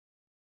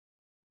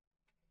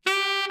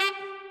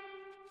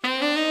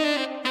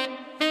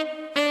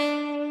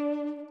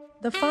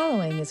The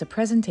following is a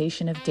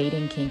presentation of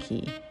Dating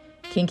Kinky,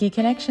 Kinky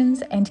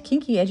Connections and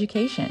Kinky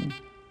Education.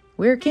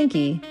 We're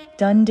kinky,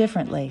 done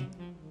differently.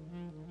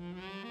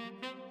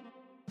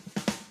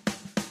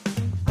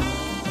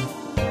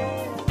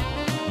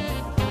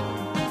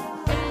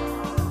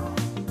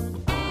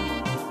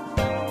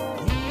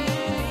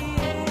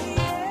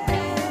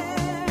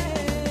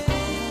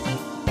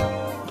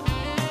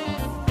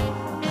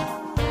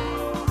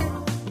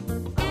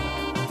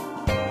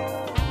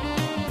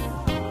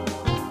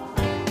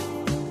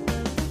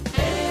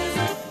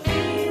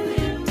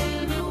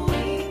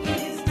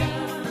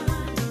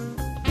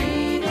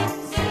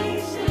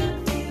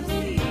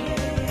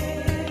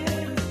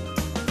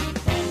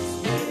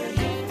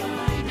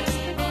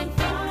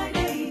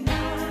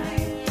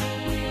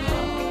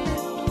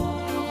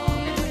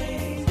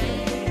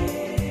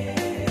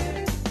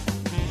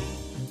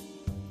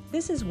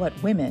 This is what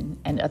women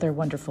and other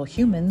wonderful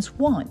humans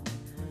want.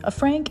 A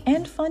frank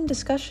and fun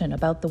discussion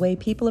about the way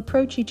people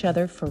approach each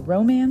other for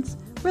romance,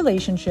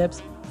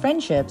 relationships,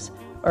 friendships,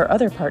 or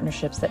other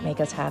partnerships that make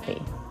us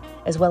happy,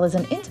 as well as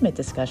an intimate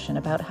discussion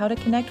about how to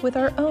connect with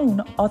our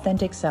own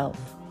authentic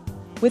self,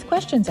 with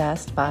questions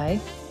asked by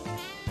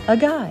a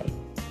guy.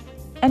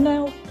 And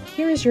now,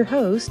 here is your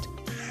host,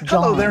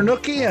 John. Hello there,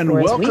 Nookie, and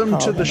welcome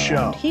to the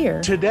show. Here.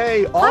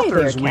 Today,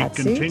 Authors Week Catsuit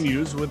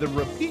continues with a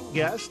repeat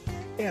guest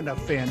and a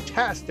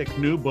fantastic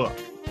new book.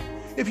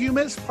 If you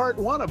missed part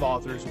one of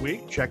Authors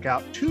Week, check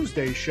out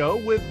Tuesday's show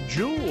with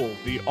Jewel,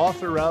 the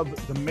author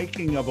of The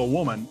Making of a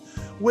Woman,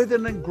 with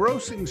an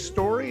engrossing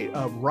story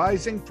of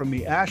rising from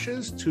the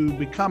ashes to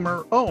become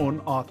her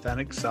own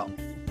authentic self.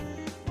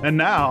 And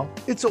now,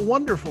 it's a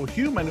wonderful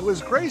human who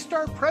has graced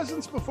our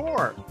presence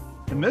before.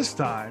 And this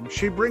time,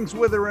 she brings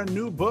with her a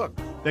new book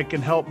that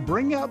can help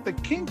bring out the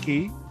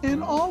kinky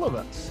in all of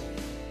us.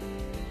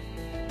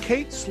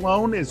 Kate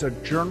Sloan is a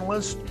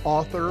journalist,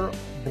 author,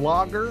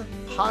 blogger,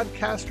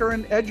 podcaster,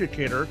 and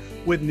educator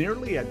with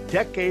nearly a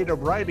decade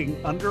of writing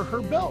under her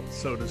belt,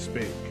 so to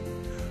speak.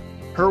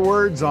 Her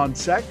words on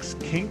sex,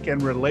 kink,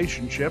 and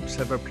relationships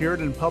have appeared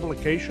in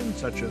publications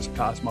such as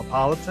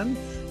Cosmopolitan,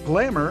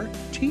 Glamour,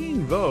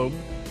 Teen Vogue,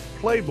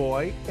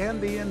 Playboy,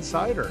 and The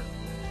Insider.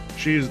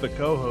 She is the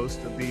co-host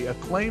of the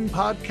acclaimed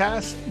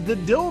podcast, The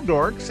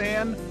Dildorks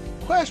and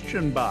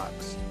Question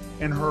Box,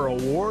 and her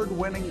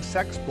award-winning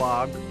sex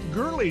blog,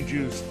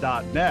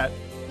 girlyjuice.net,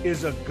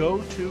 is a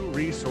go-to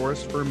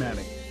resource for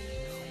many.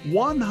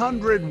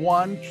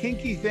 101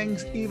 Kinky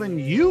Things Even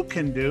You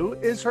Can Do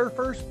is her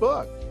first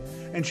book,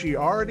 and she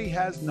already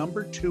has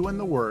number 2 in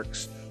the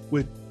works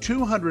with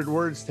 200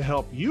 words to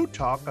help you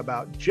talk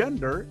about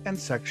gender and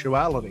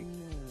sexuality.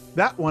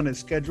 That one is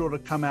scheduled to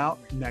come out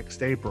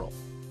next April.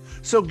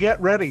 So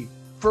get ready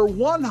for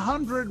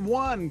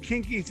 101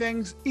 Kinky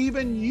Things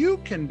Even You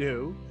Can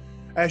Do,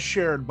 as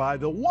shared by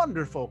the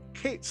wonderful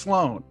Kate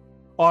Sloan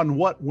on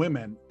What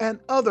Women and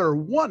Other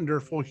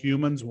Wonderful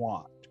Humans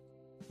Want.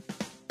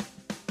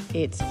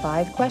 It's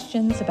 5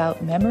 questions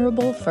about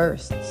memorable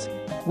firsts.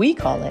 We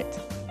call it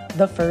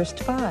the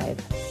first 5.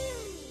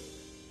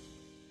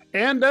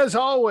 And as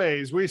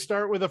always, we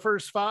start with the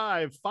first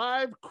 5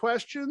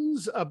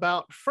 questions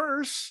about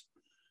firsts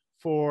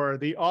for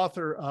the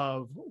author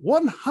of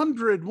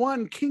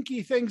 101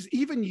 Kinky Things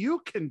Even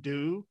You Can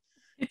Do,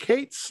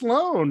 Kate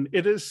Sloan.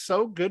 It is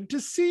so good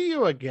to see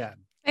you again.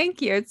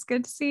 Thank you. It's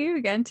good to see you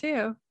again,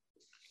 too.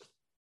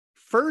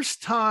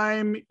 First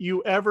time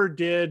you ever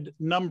did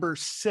number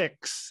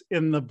 6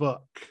 in the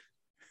book.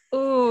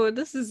 Oh,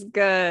 this is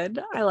good.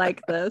 I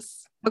like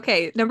this.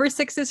 Okay, number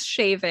 6 is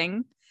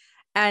shaving.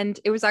 And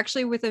it was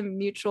actually with a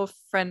mutual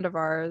friend of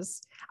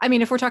ours. I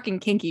mean, if we're talking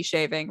kinky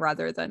shaving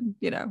rather than,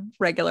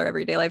 regular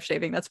everyday life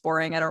shaving, that's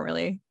boring. I don't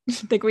really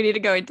think we need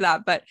to go into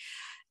that. But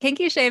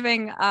kinky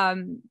shaving,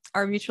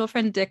 our mutual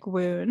friend Dick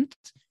Wound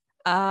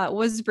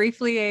was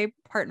briefly a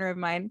partner of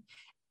mine.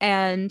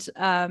 And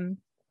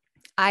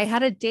I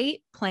had a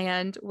date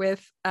planned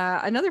with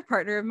another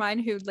partner of mine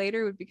who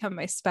later would become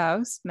my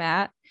spouse,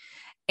 Matt.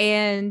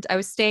 And I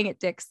was staying at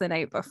Dick's the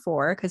night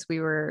before because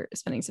we were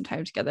spending some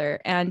time together.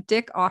 And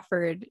Dick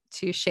offered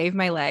to shave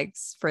my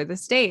legs for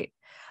this date.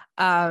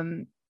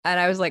 And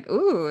I was like,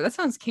 ooh, that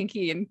sounds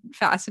kinky and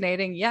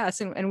fascinating. Yes.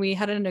 And we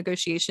had a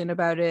negotiation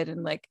about it.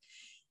 And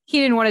he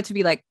didn't want it to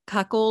be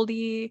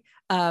cuckoldy,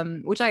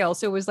 which I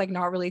also was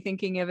not really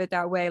thinking of it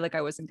that way.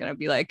 I wasn't going to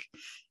be like,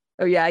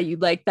 oh yeah,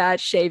 you'd like that,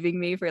 shaving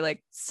me for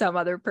some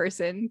other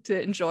person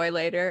to enjoy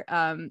later.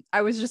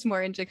 I was just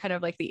more into kind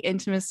of the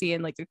intimacy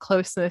and the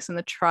closeness and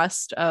the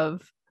trust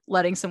of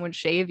letting someone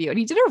shave you. And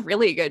he did a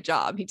really good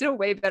job. He did a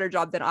way better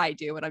job than I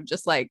do. And I'm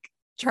just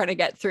trying to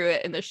get through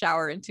it in the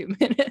shower in 2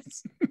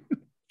 minutes.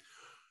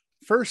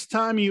 First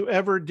time you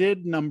ever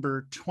did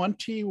number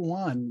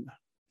 21.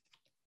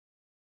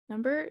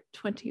 Number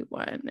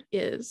 21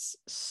 is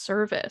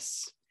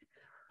service.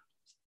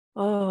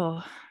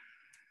 Oh, I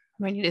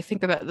might need to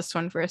think about this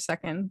one for a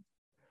second.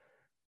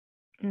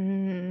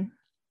 I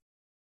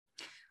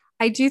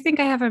do think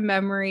I have a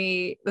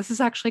memory. This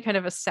is actually kind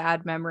of a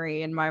sad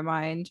memory in my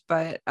mind,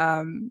 but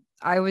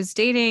I was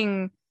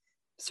dating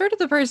sort of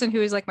the person who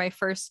was like my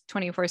first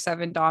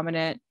 24/7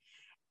 dominant.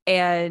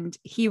 And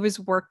he was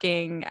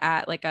working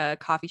at like a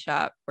coffee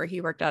shop where he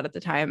worked out at the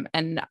time.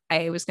 And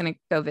I was going to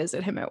go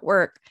visit him at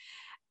work.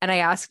 And I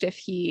asked if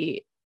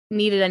he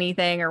needed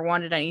anything or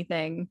wanted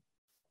anything.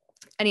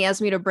 And he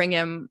asked me to bring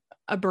him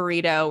a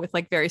burrito with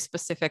like very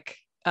specific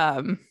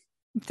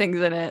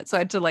things in it. So I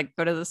had to like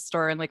go to the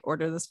store and like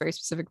order this very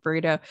specific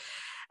burrito.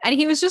 And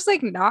he was just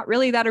like not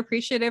really that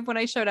appreciative when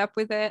I showed up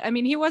with it. I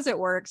mean, he was at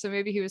work, so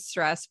maybe he was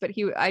stressed, but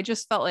I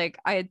just felt like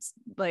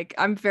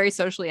I'm very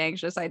socially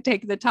anxious. I'd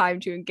take the time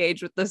to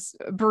engage with this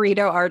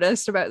burrito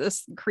artist about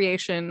this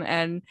creation.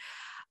 And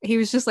he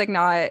was just like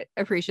not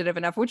appreciative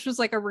enough, which was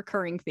like a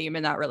recurring theme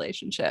in that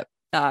relationship.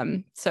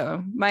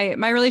 So my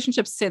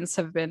relationships since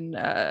have been,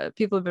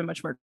 people have been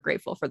much more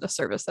grateful for the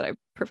service that I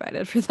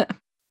provided for them.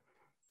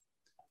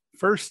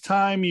 First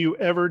time you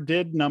ever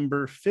did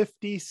number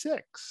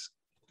 56.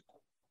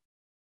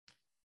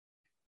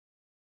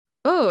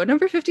 Oh,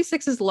 number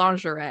 56 is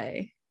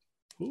lingerie.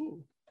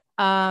 Ooh.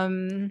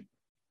 Gotta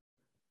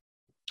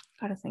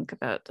think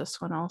about this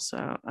one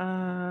also.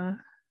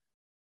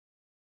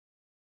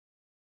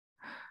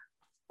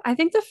 I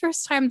think the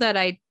first time that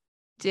I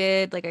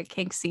did like a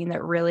kink scene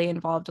that really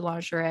involved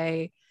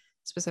lingerie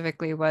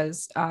specifically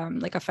was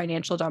like a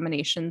financial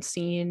domination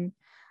scene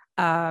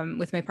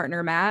with my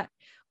partner Matt,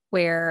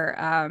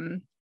 where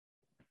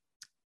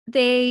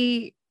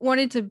they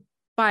wanted to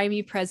buy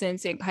me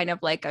presents in kind of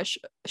like a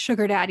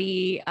sugar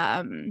daddy,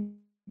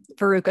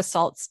 Veruca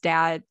Salt's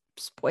dad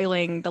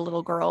spoiling the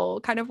little girl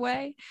kind of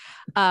way.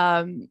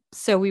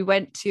 So we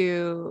went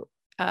to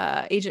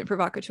Agent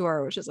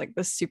Provocateur, which is like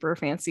this super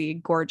fancy,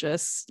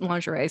 gorgeous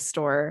lingerie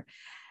store.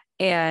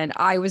 And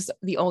I was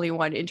the only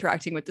one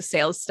interacting with the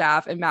sales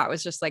staff. And Matt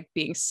was just like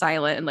being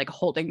silent and like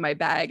holding my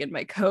bag and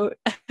my coat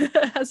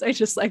as I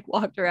just like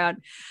walked around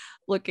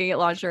looking at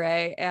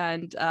lingerie.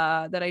 And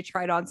then I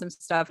tried on some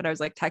stuff and I was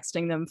like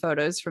texting them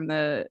photos from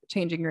the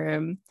changing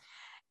room.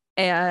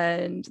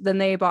 And then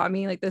they bought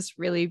me like this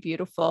really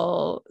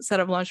beautiful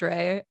set of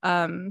lingerie.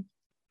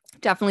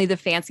 Definitely the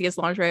fanciest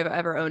lingerie I've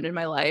ever owned in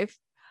my life.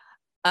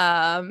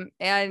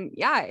 And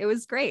yeah, it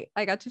was great.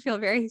 I got to feel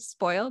very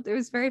spoiled. It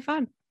was very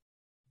fun.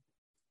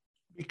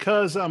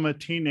 Because I'm a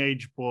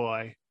teenage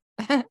boy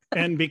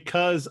and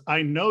because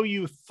I know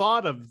you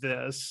thought of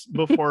this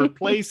before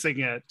placing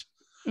it,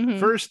 mm-hmm.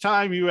 First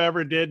time you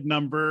ever did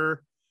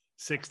number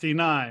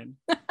 69.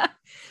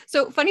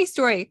 So funny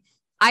story.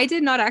 I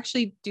did not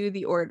actually do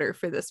the order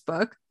for this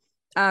book.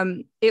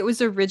 It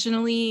was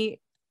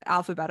originally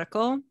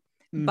alphabetical,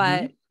 mm-hmm.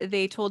 but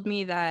they told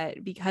me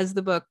that because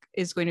the book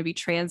is going to be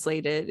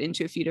translated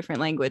into a few different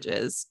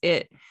languages,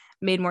 it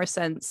made more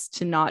sense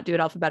to not do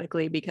it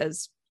alphabetically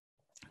because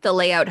the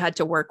layout had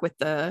to work with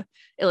the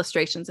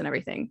illustrations and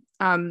everything.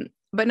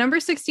 But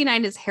number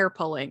 69 is hair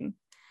pulling.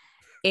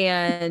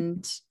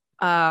 And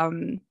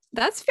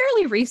that's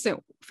fairly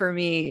recent for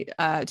me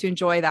to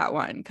enjoy that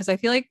one, because I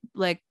feel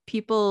like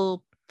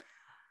people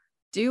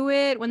do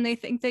it when they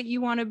think that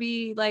you want to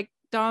be like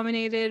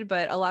dominated,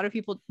 but a lot of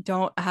people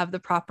don't have the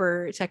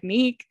proper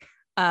technique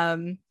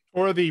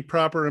or the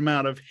proper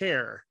amount of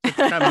hair. It's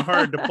kind of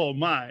hard to pull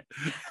mine.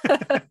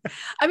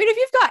 I mean, if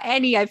you've got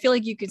any, I feel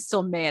like you can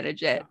still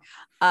manage it.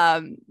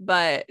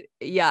 But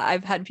yeah,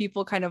 I've had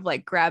people kind of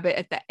like grab it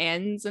at the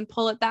ends and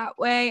pull it that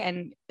way.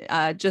 And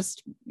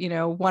just,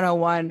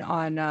 101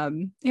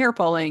 on hair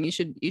pulling, you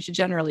should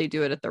generally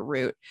do it at the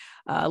root.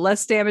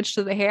 Less damage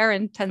to the hair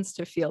and tends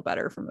to feel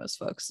better for most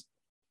folks.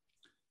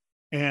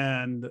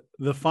 And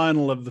the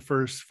final of the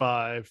first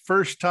 5,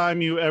 first time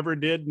you ever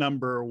did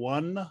number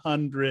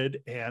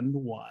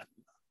 101.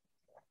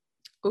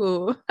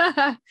 Ooh,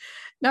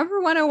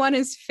 number 101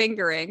 is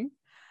fingering.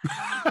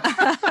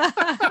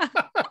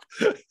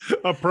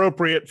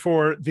 Appropriate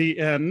for the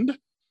end.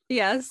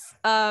 Yes.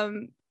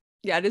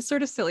 Yeah, it is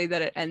sort of silly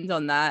that it ends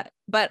on that,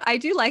 but I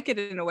do like it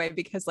in a way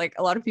because like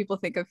a lot of people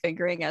think of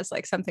fingering as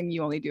like something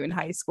you only do in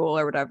high school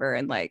or whatever,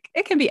 and like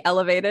it can be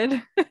elevated.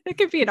 It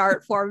could be an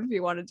art form if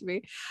you want it to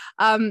be.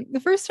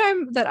 The first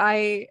time that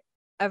I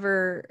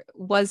ever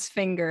was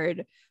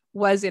fingered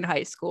was in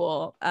high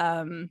school.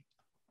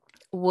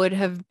 Would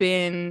have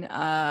been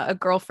a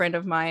girlfriend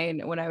of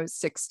mine when I was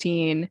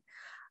 16.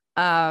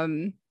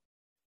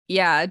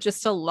 Yeah,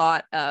 just a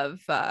lot of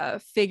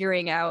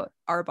figuring out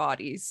our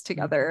bodies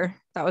together.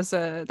 That was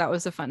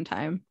a fun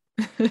time.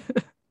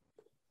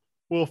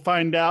 We'll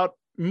find out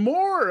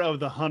more of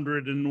the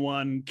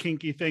 101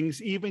 kinky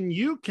things even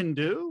you can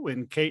do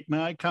when Kate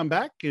and I come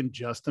back in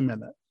just a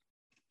minute.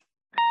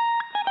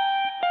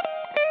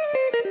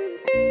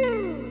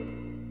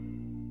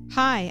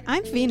 Hi,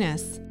 I'm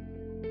Venus.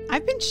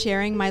 I've been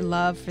sharing my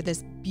love for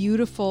this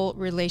beautiful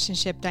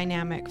relationship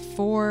dynamic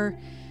for,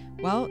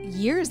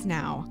 years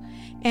now.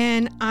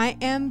 And I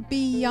am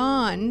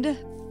beyond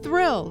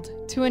thrilled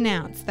to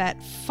announce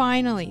that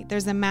finally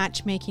there's a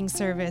matchmaking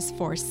service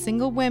for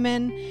single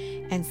women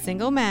and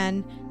single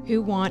men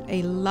who want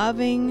a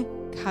loving,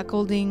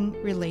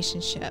 cuckolding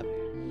relationship.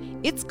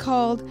 It's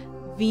called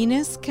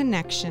Venus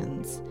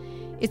Connections.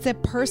 It's a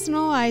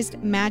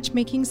personalized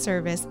matchmaking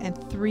service and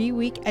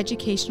 3-week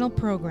educational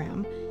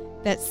program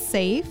that's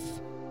safe,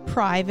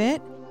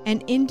 private,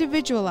 and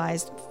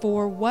individualized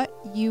for what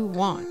you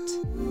want.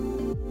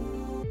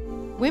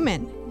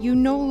 Women, you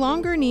no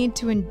longer need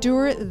to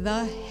endure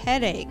the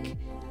headache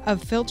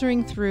of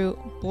filtering through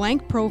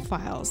blank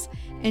profiles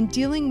and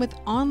dealing with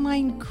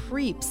online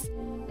creeps.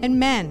 And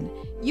men,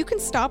 you can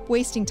stop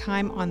wasting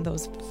time on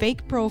those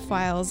fake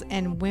profiles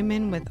and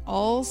women with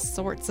all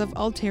sorts of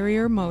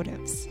ulterior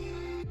motives.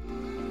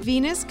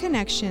 Venus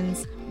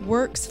Connections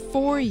works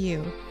for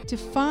you to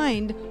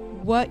find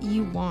what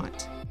you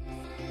want.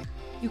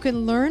 You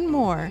can learn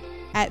more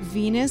at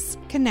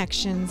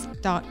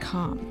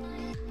venusconnections.com.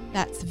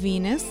 That's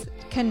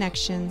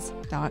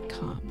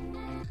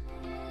venusconnections.com.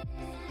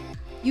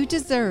 You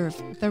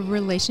deserve the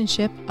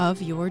relationship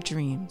of your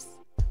dreams.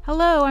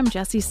 Hello, I'm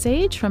Jessie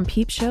Sage from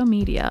Peep Show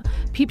Media.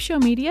 Peep Show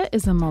Media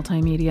is a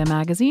multimedia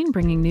magazine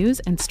bringing news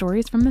and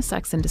stories from the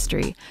sex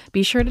industry.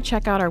 Be sure to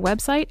check out our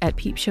website at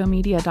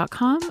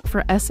peepshowmedia.com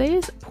for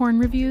essays, porn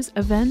reviews,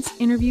 events,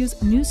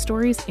 interviews, news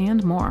stories,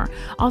 and more.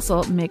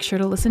 Also, make sure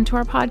to listen to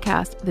our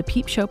podcast, The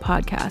Peep Show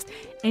Podcast,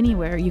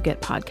 anywhere you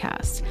get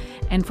podcasts.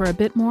 And for a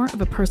bit more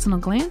of a personal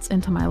glance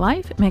into my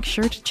life, make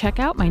sure to check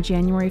out my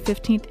January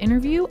 15th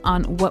interview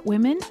on what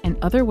women and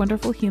other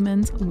wonderful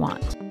humans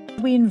want.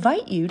 We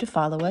invite you to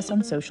follow us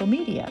on social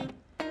media.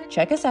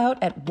 Check us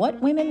out at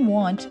What Women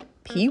Want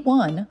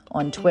P1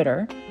 on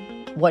Twitter,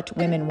 What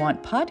Women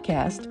Want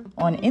Podcast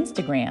on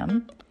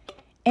Instagram,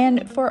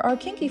 and for our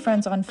kinky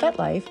friends on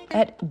FetLife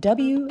at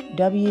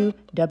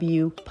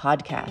WWW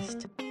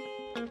Podcast.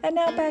 And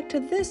now back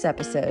to this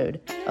episode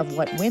of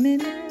What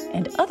Women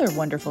and Other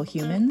Wonderful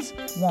Humans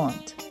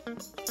Want.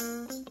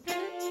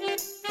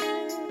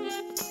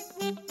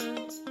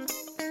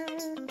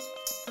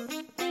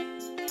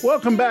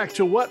 Welcome back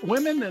to What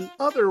Women and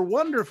Other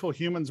Wonderful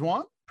Humans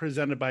Want,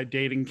 presented by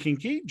Dating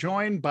Kinky,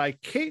 joined by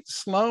Kate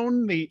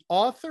Sloan, the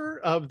author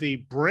of the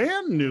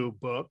brand new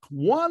book,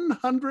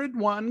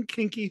 101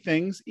 Kinky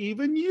Things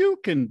Even You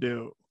Can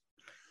Do.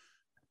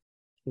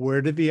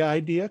 Where did the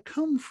idea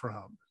come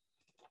from?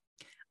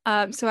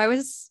 So I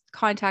was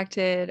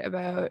contacted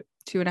about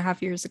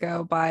 2.5 years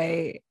ago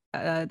by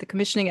the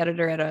commissioning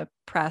editor at a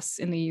press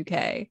in the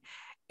UK.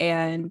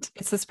 And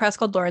it's this press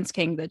called Lawrence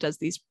King that does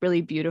these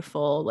really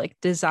beautiful, like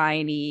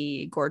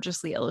designy,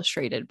 gorgeously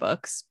illustrated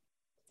books.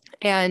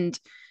 And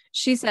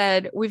she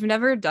said, we've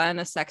never done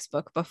a sex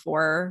book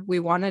before. We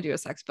want to do a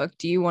sex book.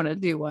 Do you want to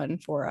do one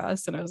for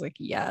us? And I was like,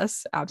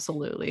 yes,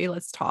 absolutely.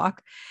 Let's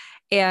talk.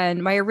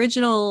 And my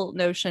original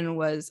notion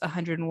was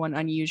 101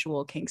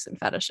 unusual kinks and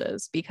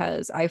fetishes,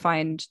 because I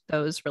find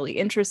those really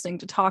interesting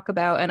to talk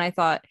about. And I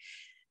thought,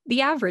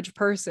 the average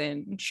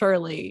person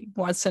surely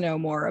wants to know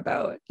more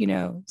about,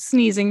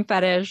 sneezing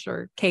fetish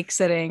or cake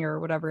sitting or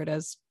whatever it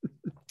is.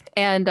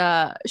 And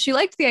she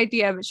liked the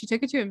idea, but she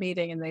took it to a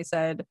meeting and they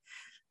said,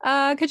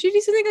 could you do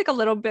something like a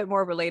little bit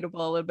more relatable,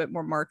 a little bit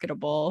more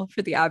marketable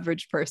for the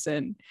average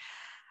person?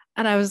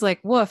 And I was like,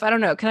 woof, I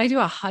don't know. Can I do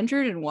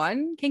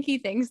 101 kinky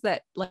things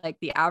that like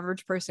the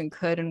average person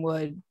could and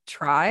would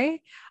try?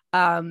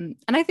 And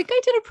I think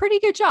I did a pretty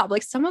good job.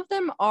 Like some of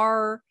them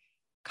are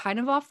kind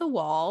of off the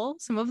wall.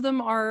 Some of them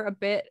are a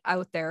bit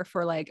out there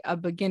for like a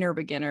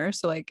beginner.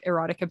 So like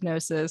erotic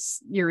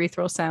hypnosis,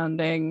 urethral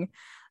sounding,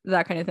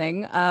 that kind of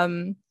thing.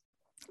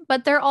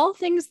 But they're all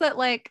things that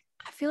like,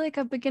 I feel like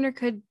a beginner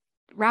could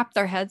wrap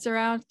their heads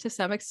around to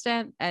some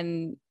extent,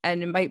 and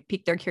it might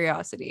pique their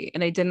curiosity.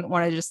 And I didn't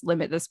want to just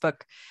limit this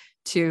book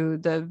to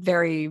the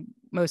very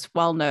most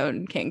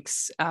well-known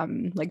kinks,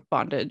 like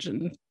bondage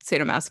and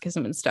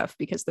sadomasochism and stuff,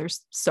 because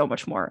there's so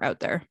much more out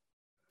there.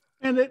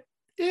 And it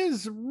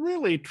is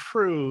really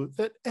true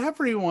that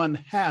everyone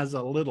has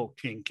a little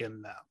kink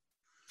in them.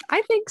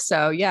 I think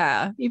so,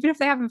 yeah. Even if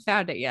they haven't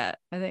found it yet,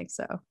 I think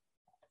so.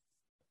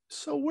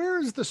 So where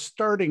is the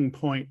starting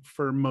point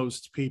for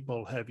most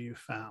people, have you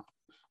found?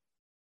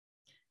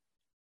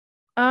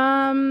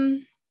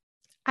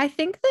 I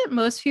think that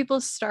most people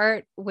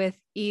start with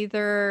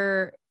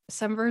either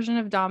some version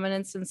of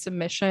dominance and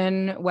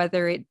submission,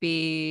 whether it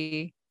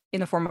be in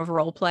the form of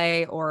role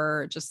play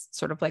or just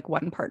sort of like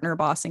one partner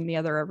bossing the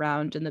other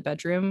around in the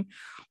bedroom,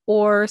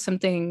 or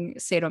something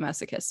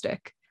sadomasochistic.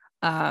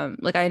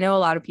 Like I know a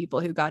lot of people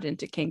who got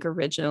into kink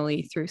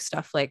originally through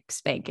stuff like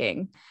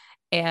spanking,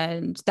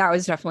 and that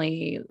was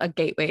definitely a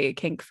gateway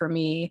kink for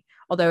me,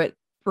 although it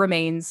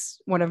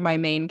remains one of my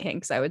main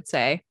kinks, I would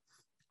say.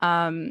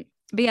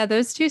 But yeah,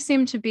 those two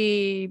seem to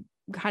be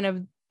kind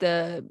of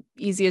the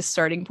easiest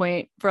starting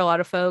point for a lot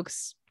of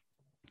folks.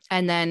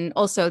 And then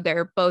also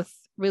they're both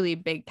really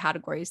big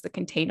categories that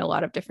contain a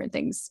lot of different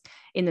things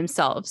in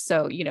themselves.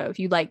 So, if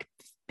you like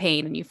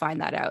pain and you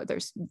find that out,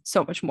 there's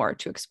so much more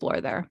to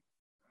explore there.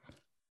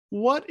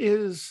 What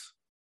is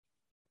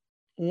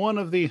one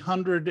of the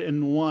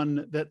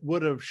 101 that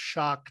would have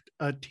shocked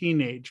a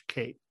teenage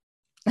Kate?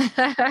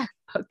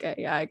 Okay,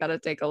 yeah, I gotta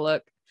take a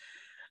look.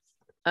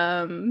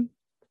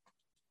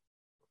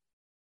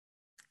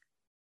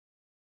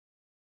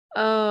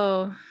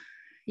 Oh,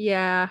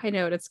 Yeah, I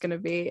know what it's going to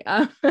be.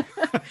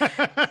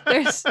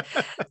 There's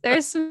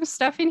there's some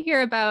stuff in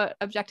here about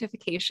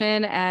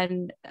objectification,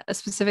 and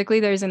specifically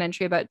there's an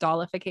entry about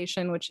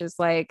dollification, which is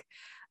like,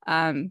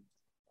 um,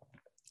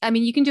 I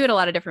mean, you can do it a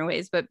lot of different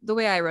ways, but the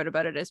way I wrote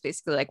about it is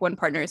basically like one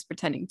partner is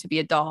pretending to be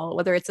a doll,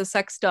 whether it's a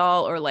sex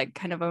doll or like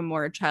kind of a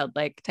more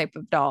childlike type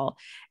of doll,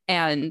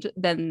 and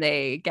then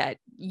they get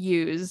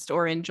used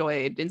or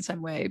enjoyed in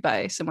some way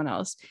by someone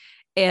else.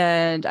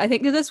 And I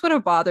think that this would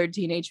have bothered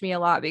teenage me a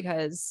lot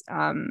because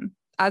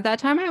at that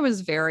time I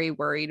was very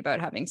worried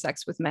about having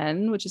sex with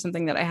men, which is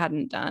something that I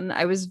hadn't done.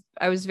 I was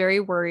very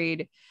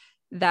worried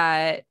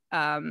that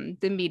the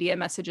media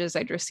messages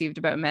I'd received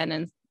about men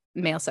and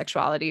male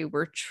sexuality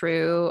were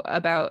true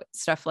about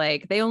stuff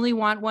like they only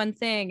want one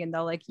thing and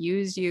they'll like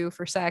use you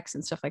for sex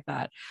and stuff like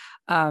that,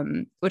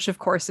 which of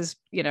course is,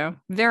 you know,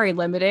 very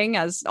limiting,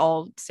 as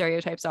all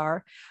stereotypes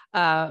are,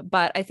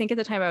 but I think at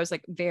the time I was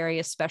like very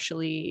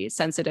especially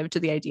sensitive to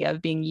the idea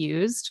of being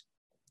used,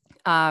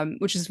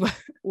 which is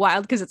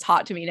wild because it's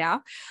hot to me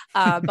now,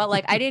 but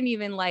like I didn't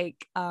even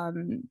like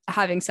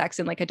having sex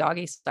in like a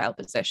doggy style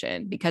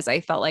position because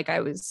I felt like I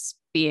was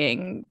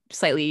being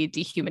slightly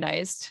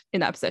dehumanized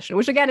in that position,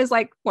 which again is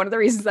like one of the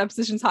reasons that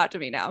position's hot to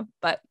me now.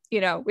 But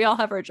you know, we all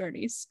have our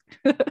journeys.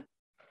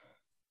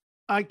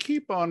 I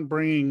keep on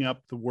bringing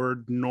up the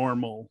word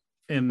normal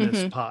in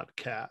this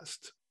podcast,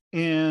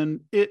 and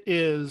it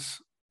is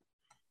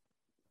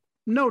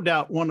no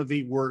doubt one of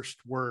the worst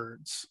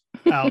words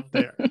out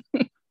there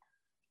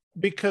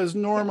because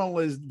normal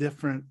is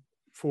different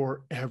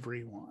for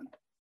everyone.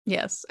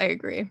 Yes, I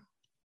agree.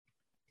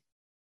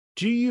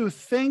 Do you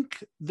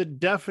think the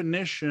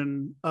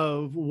definition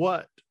of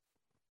what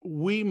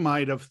we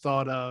might have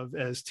thought of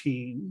as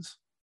teens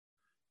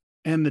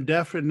and the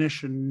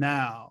definition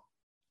now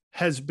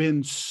has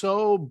been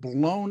so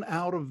blown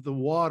out of the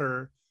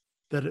water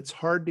that it's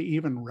hard to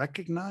even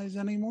recognize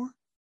anymore?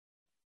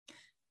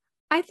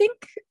 I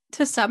think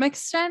to some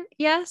extent,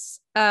 yes.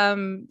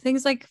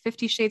 Things like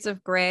 50 Shades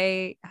of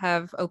Grey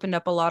have opened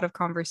up a lot of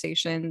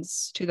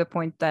conversations to the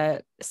point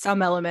that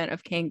some element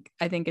of kink,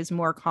 I think, is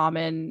more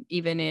common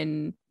even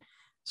in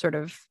sort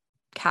of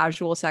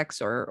casual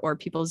sex or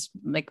people's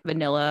like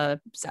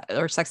vanilla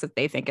or sex that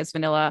they think is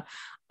vanilla.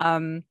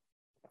 But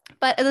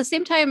at the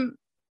same time,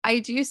 I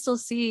do still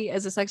see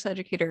as a sex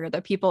educator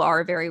that people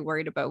are very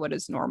worried about what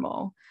is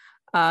normal.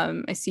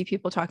 I see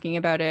people talking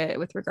about it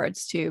with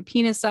regards to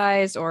penis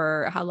size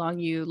or how long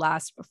you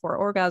last before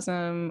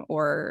orgasm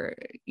or,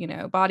 you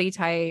know, body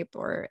type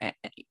or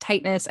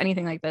tightness,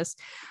 anything like this.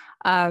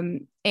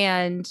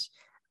 And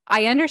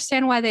I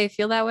understand why they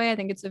feel that way. I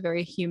think it's a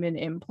very human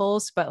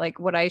impulse, but like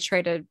what I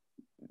try to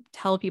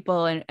tell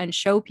people and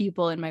show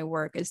people in my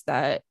work is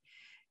that,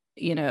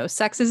 you know,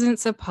 sex isn't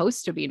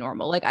supposed to be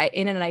normal. Like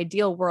in an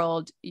ideal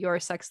world, your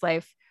sex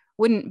life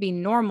wouldn't be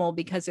normal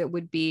because it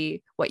would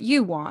be what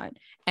you want,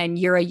 and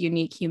you're a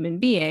unique human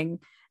being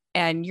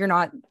and you're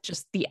not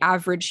just the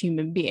average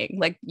human being.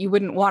 Like you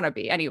wouldn't want to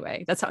be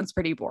anyway. That sounds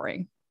pretty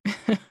boring.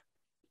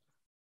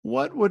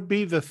 What would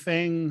be the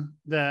thing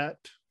that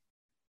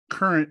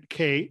current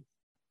Kate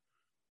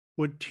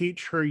would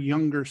teach her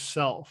younger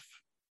self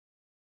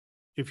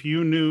if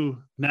you knew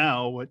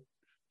now what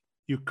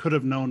you could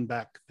have known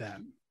back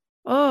then?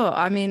 Oh,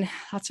 I mean,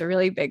 that's a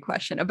really big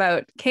question.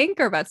 About kink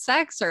or about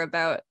sex or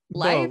about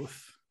life?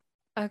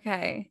 Both.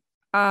 Okay.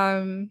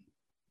 I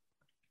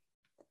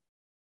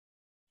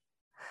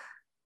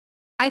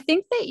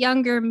think that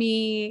younger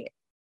me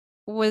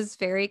was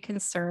very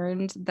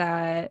concerned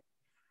that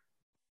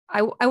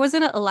I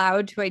wasn't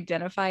allowed to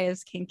identify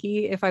as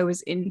kinky if I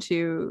was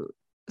into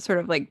sort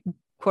of like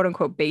quote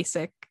unquote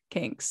basic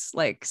kinks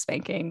like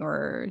spanking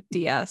or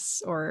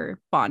DS or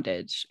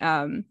bondage.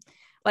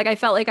 Like I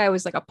felt like I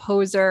was like a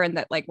poser, and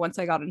that like once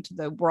I got into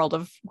the world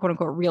of quote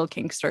unquote real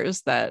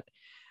kinksters, that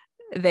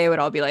they would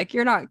all be like,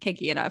 "You're not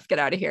kinky enough, get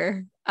out of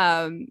here."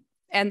 And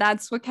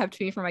that's what kept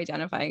me from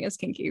identifying as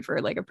kinky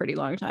for like a pretty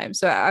long time.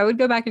 So I would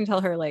go back and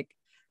tell her like,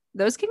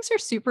 those kinks are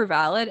super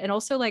valid, and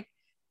also like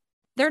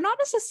they're not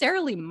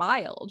necessarily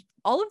mild.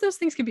 All of those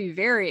things can be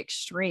very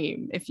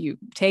extreme if you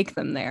take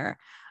them there.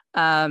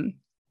 And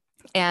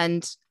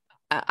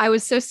I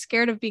was so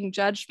scared of being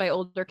judged by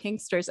older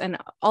kinksters. And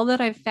all that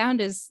I've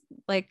found is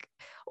like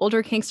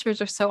older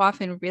kinksters are so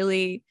often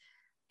really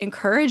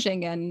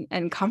encouraging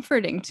and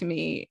comforting to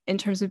me in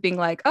terms of being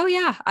like, oh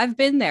yeah, I've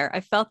been there.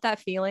 I felt that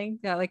feeling,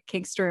 that like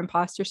kinkster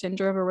imposter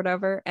syndrome or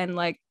whatever. And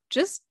like,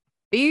 just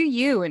be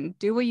you and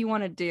do what you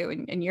want to do.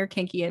 And you're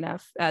kinky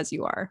enough as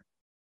you are.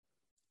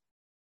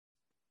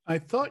 I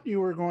thought you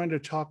were going to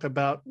talk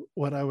about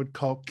what I would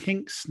call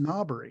kink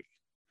snobbery,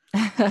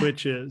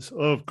 which is,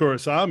 of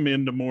course, I'm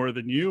into more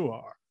than you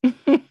are.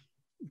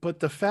 But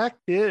the fact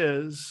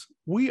is,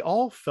 we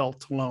all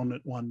felt alone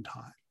at one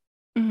time.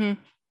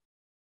 Mm-hmm.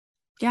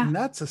 Yeah. And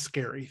that's a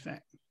scary thing.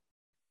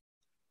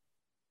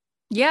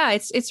 Yeah,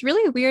 it's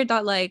really weird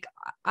that like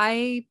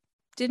I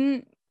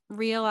didn't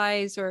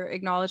realize or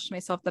acknowledge to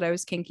myself that I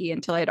was kinky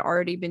until I'd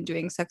already been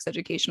doing sex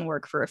education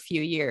work for a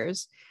few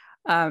years,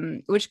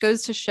 which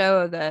goes to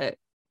show that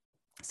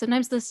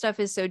sometimes this stuff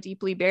is so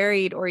deeply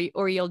buried, or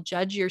you'll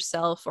judge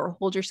yourself or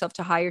hold yourself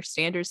to higher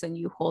standards than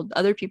you hold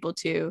other people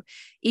to,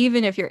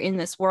 even if you're in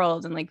this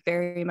world and like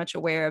very much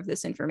aware of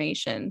this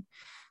information.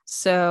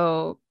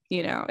 So,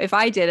 you know, if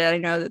I did it, I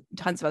know that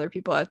tons of other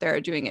people out there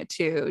are doing it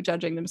too,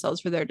 judging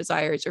themselves for their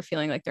desires or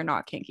feeling like they're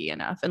not kinky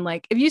enough. And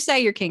like, if you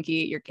say you're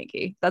kinky, you're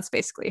kinky. That's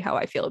basically how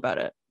I feel about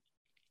it.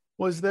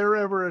 Was there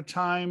ever a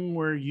time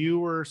where you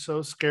were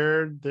so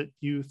scared that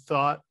you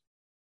thought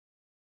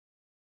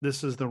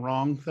this is the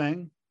wrong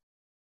thing?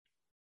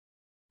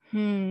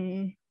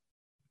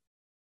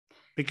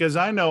 Because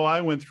I know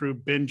I went through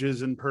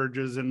binges and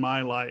purges in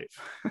my life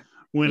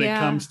when it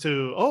comes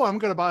to, oh, I'm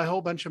going to buy a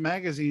whole bunch of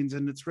magazines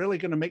and it's really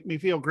going to make me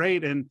feel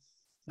great. And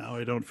now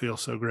I don't feel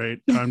so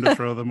great. Time to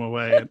throw them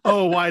away. And,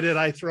 oh, why did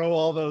I throw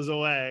all those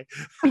away?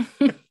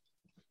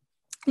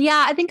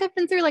 Yeah, I think I've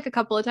been through like a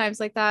couple of times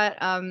like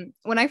that.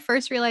 When I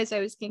first realized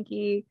I was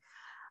kinky,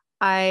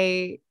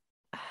 I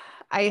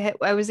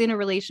was in a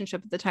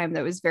relationship at the time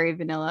that was very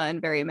vanilla and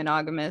very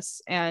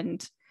monogamous,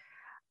 and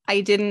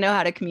I didn't know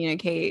how to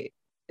communicate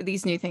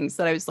these new things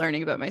that I was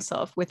learning about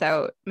myself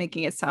without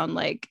making it sound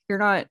like you're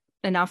not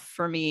enough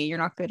for me, you're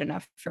not good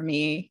enough for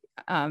me.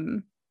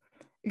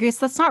 Because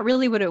that's not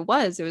really what it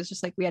was. It was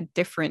just like we had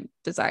different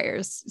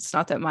desires. It's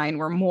not that mine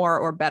were more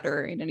or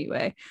better in any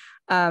way.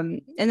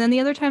 And then the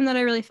other time that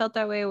I really felt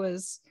that way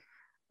was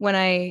when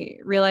I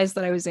realized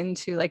that I was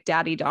into like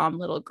daddy dom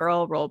little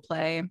girl role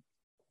play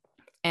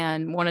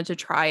and wanted to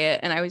try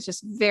it. And I was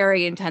just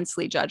very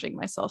intensely judging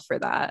myself for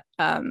that.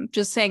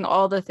 Just saying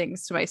all the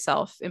things to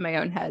myself in my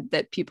own head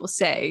that people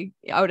say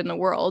out in the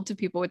world to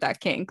people with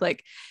that kink.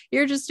 Like,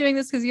 you're just doing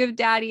this because you have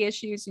daddy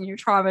issues and you're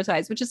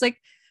traumatized, which is like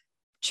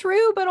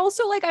true, but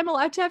also like I'm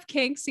allowed to have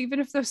kinks, even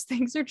if those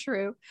things are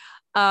true.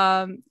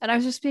 And I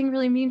was just being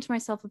really mean to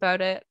myself about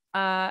it.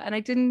 And I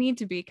didn't need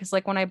to be, because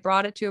like when I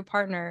brought it to a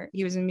partner,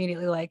 he was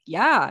immediately like,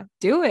 yeah,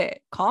 do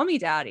it. Call me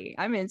daddy.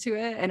 I'm into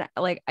it. And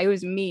like, it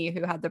was me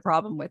who had the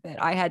problem with it.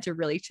 I had to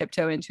really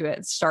tiptoe into it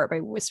and start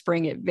by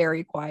whispering it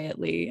very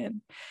quietly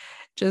and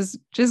just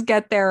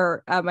get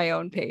there at my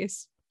own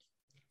pace.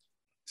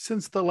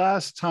 Since the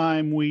last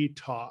time we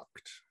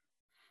talked,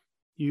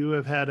 you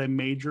have had a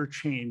major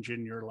change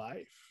in your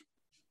life.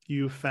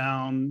 You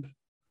found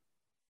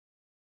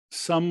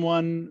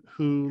someone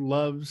who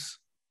loves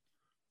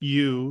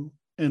you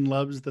and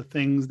loves the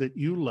things that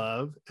you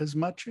love as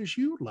much as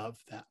you love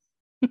them.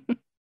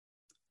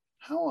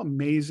 How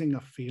amazing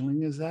a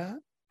feeling is that?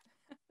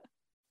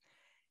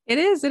 It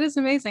is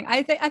amazing.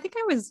 I think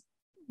I was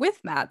with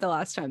Matt the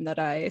last time that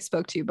I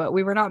spoke to you, but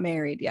we were not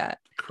married yet.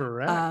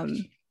 Correct.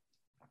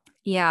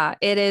 Yeah,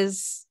 it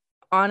is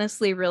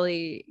honestly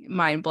really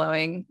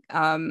mind-blowing.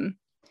 And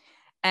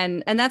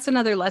that's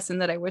another lesson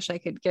that I wish I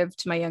could give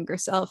to my younger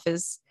self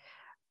is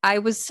I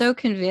was so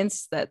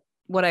convinced that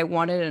what I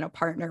wanted in a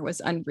partner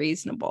was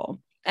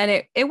unreasonable.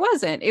 And it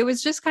wasn't. It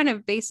was just kind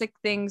of basic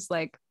things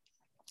like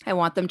I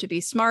want them to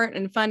be smart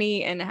and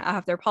funny and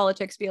have their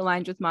politics be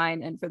aligned with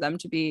mine, and for them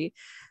to be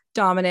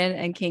dominant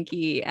and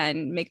kinky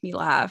and make me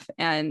laugh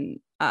and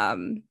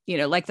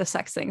like the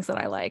sex things that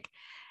I like.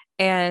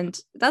 And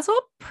that's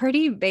all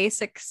pretty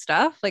basic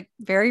stuff, like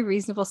very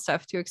reasonable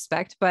stuff to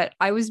expect. But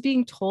I was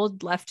being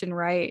told left and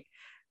right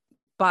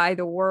by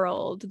the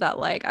world that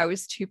like I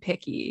was too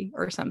picky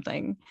or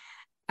something,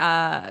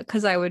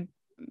 because I would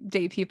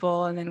date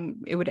people and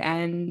then it would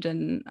end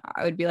and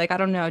I would be like, I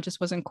don't know, it just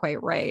wasn't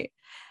quite right.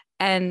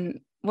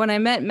 And when I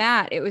met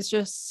Matt, it was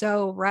just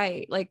so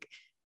right. Like,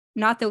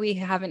 not that we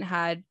haven't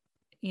had,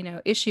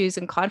 issues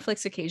and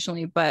conflicts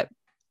occasionally, but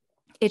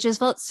it just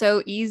felt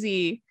so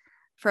easy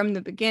from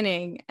the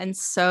beginning and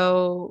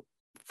so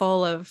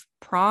full of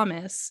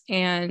promise.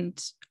 And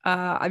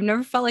I've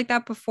never felt like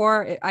that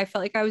before. I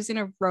felt like I was in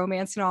a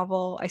romance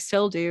novel. I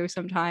still do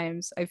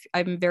sometimes.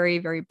 I'm very,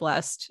 very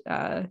blessed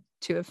to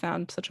have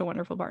found such a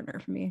wonderful partner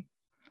for me.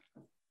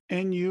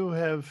 And you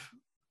have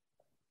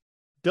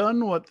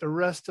done what the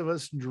rest of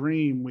us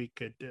dream we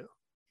could do.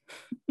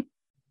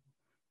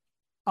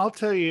 I'll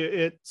tell you,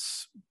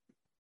 it's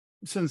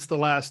since the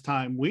last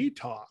time we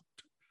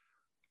talked,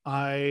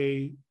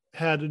 I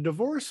had a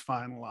divorce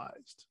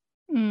finalized.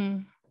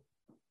 Been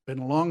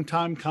a long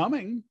time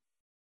coming.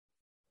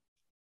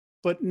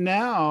 But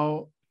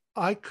now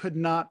I could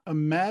not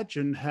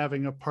imagine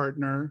having a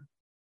partner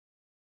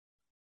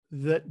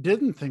that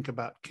didn't think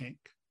about kink.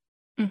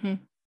 Mm-hmm.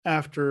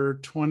 After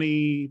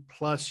 20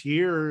 plus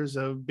years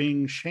of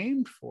being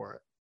shamed for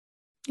it.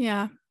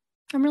 Yeah.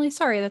 I'm really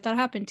sorry that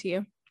happened to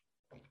you.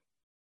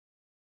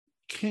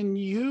 Can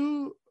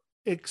you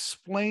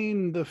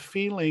explain the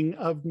feeling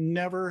of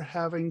never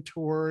having to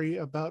worry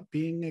about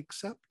being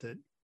accepted?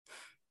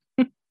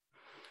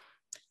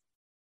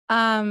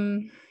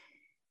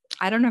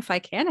 I don't know if I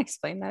can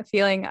explain that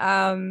feeling.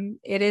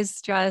 It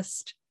is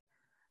just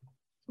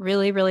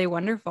really, really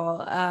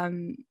wonderful.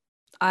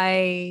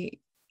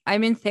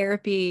 I'm in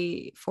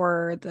therapy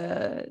for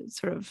the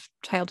sort of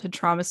childhood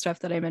trauma stuff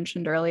that I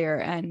mentioned earlier.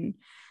 And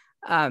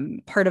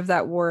part of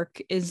that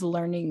work is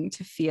learning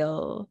to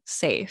feel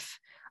safe.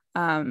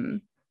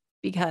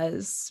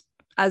 Because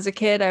as a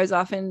kid, I was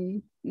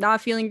often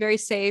not feeling very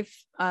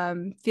safe,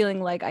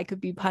 feeling like I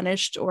could be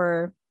punished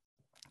or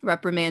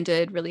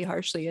reprimanded really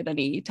harshly at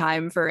any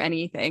time for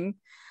anything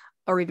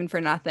or even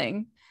for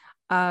nothing.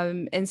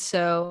 And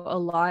so a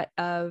lot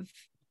of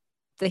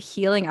the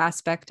healing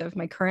aspect of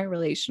my current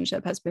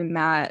relationship has been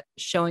Matt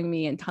showing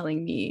me and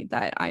telling me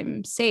that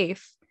I'm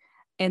safe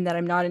and that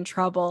I'm not in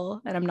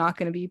trouble and I'm not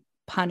going to be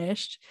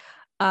punished.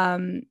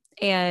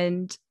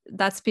 And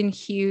that's been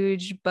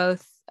huge,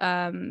 both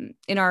in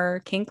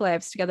our kink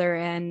lives together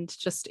and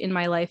just in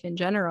my life in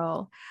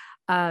general,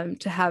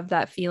 to have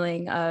that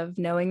feeling of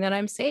knowing that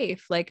I'm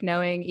safe, like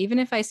knowing even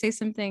if I say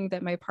something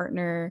that my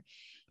partner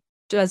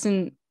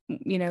doesn't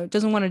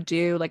want to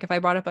do, like if I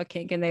brought up a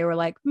kink and they were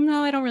like,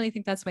 no, I don't really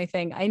think that's my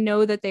thing, I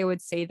know that they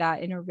would say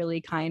that in a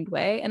really kind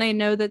way, and I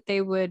know that they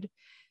would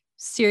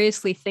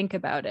seriously think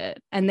about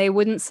it, and they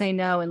wouldn't say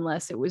no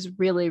unless it was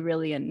really,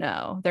 really a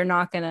no. They're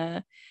not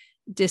gonna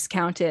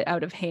discount it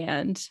out of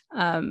hand.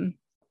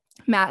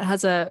 Matt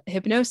has a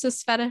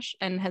hypnosis fetish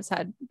and has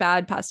had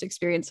bad past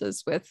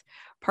experiences with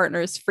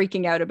partners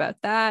freaking out about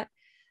that,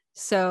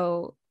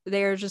 so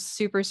they're just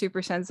super,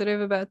 super sensitive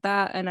about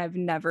that. And I've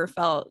never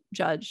felt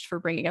judged for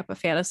bringing up a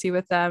fantasy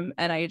with them.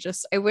 And I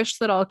wish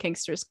that all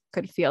kinksters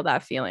could feel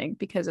that feeling,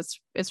 because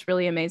it's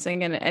really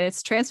amazing. And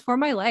it's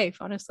transformed my life,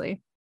 honestly.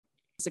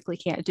 Physically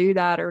can't do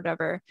that or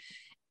whatever.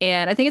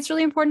 And I think it's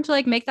really important to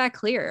like make that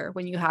clear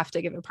when you have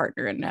to give a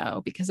partner a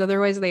no, because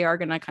otherwise they are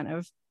going to kind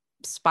of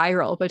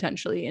spiral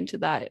potentially into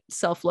that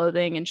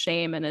self-loathing and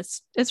shame. And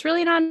it's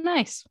really not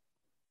nice.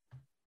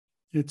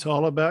 It's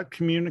all about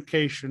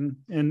communication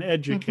and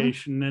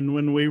education. Mm-hmm. And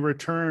when we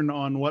return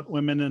on What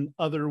Women and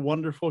Other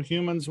Wonderful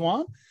Humans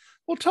Want,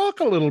 we'll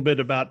talk a little bit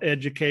about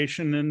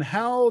education and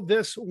how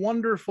this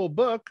wonderful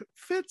book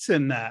fits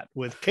in that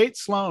with Kate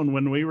Sloan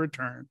when we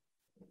return.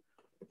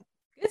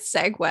 Good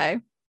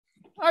segue.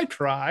 I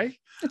try.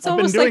 It's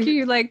almost like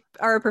you like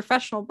are a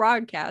professional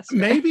broadcaster.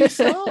 Maybe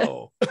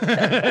so.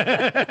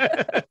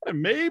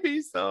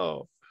 Maybe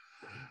so.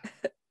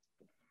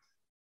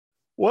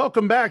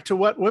 Welcome back to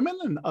What Women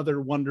and Other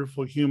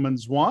Wonderful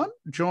Humans Want,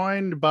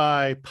 joined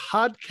by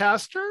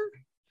podcaster,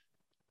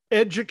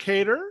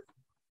 educator,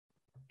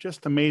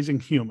 just amazing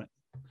human,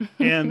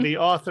 and the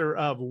author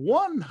of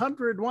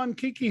 101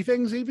 Kinky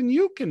Things Even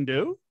You Can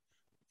Do.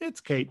 It's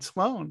Kate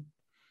Sloan.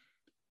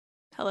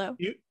 Hello.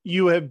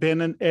 You have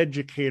been an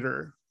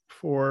educator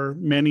for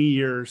many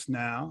years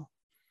now.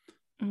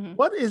 Mm-hmm.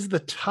 What is the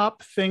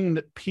top thing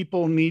that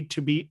people need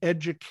to be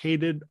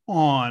educated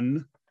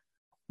on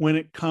when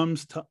it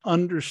comes to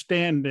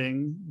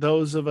understanding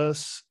those of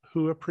us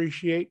who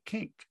appreciate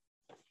kink?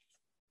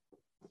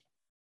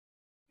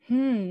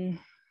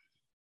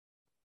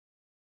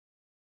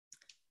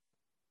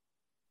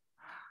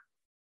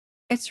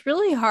 It's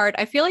really hard.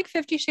 I feel like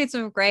 50 Shades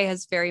of Grey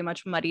has very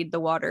much muddied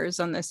the waters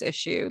on this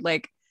issue.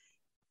 Like,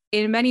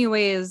 in many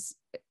ways,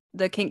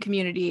 the kink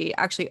community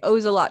actually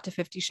owes a lot to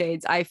 50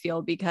 Shades, I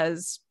feel,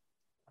 because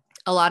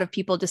a lot of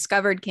people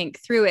discovered kink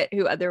through it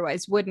who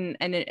otherwise wouldn't.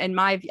 And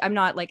I'm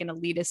not like an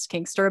elitist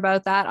kinkster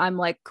about that. I'm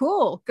like,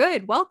 cool,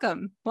 good,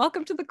 welcome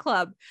to the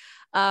club.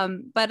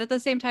 But at the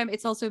same time,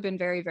 it's also been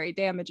very, very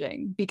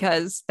damaging,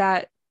 because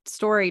that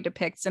story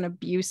depicts an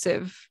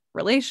abusive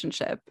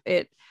relationship.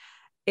 It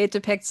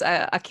depicts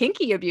a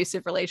kinky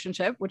abusive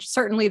relationship, which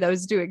certainly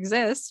those do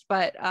exist,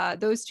 but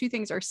those two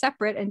things are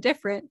separate and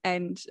different,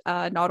 and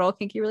not all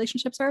kinky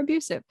relationships are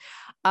abusive.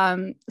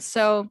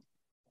 So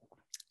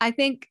I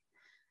think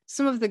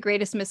some of the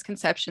greatest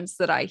misconceptions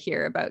that I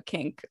hear about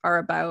kink are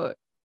about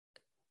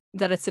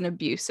that it's an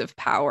abuse of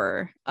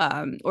power,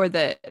 or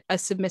that a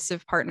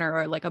submissive partner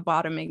or like a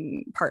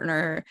bottoming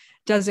partner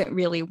doesn't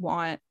really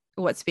want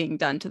what's being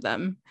done to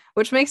them,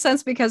 which makes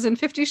sense, because in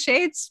 50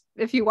 Shades,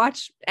 if you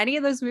watch any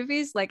of those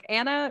movies, like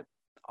Anna,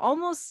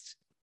 almost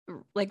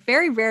like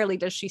very rarely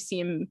does she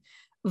seem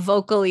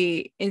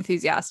vocally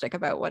enthusiastic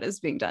about what is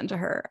being done to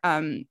her.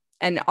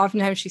 And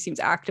oftentimes she seems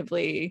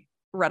actively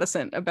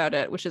reticent about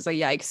it, which is a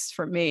yikes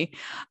for me.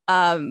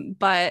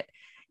 But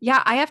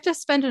yeah, I have to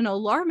spend an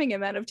alarming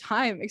amount of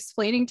time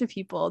explaining to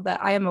people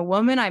that I am a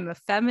woman, I'm a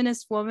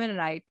feminist woman,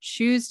 and I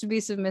choose to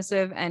be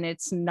submissive, and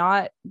it's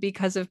not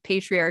because of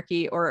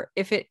patriarchy, or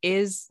if it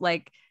is,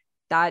 like,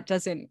 that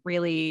doesn't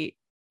really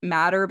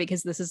matter,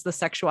 because this is the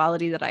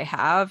sexuality that I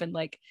have. And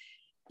like,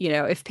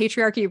 if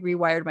patriarchy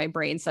rewired my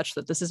brain such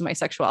that this is my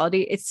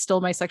sexuality, it's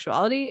still my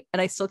sexuality,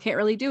 and I still can't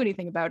really do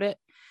anything about it.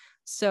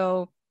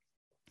 So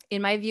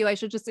in my view, I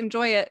should just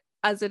enjoy it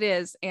as it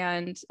is.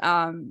 And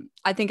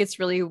I think it's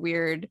really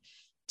weird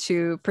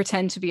to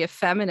pretend to be a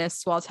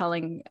feminist while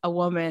telling a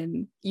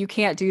woman you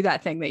can't do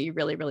that thing that you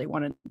really, really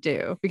want to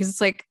do, because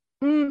it's like,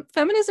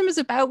 feminism is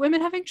about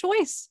women having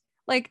choice.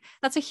 Like,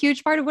 that's a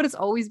huge part of what it's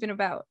always been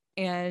about.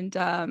 And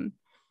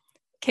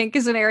kink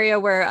is an area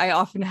where I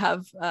often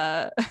have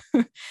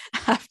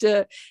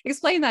to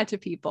explain that to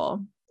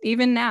people,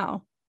 even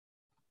now.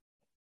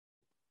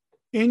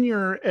 In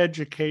your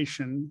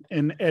education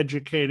and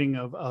educating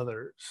of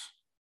others,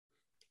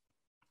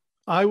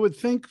 I would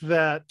think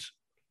that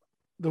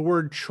the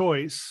word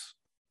choice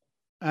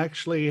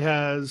actually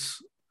has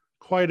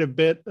quite a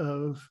bit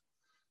of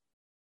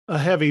a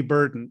heavy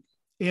burden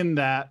in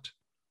that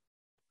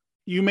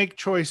you make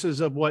choices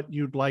of what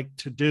you'd like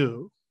to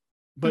do,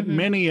 but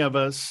many of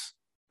us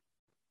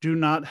do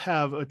not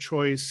have a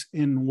choice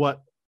in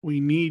what we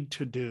need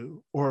to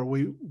do, or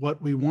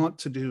what we want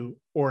to do,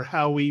 or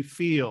how we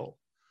feel,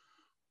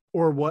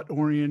 or what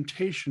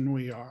orientation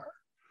we are,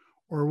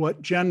 or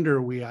what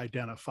gender we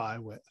identify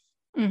with.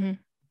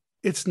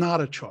 It's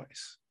not a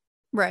choice.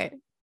 Right.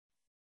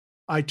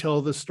 I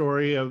tell the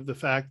story of the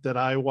fact that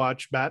I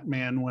watched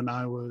Batman when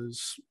I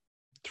was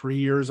 3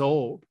 years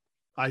old.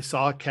 I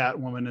saw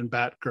Catwoman and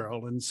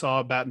Batgirl and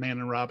saw Batman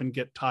and Robin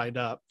get tied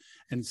up,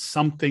 and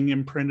something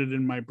imprinted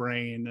in my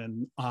brain,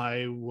 and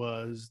I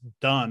was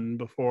done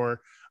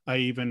before I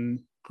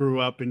even grew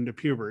up into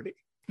puberty.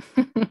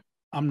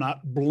 I'm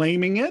not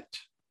blaming it,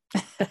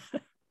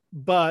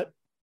 but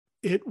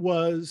it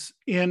was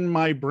in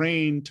my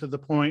brain to the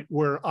point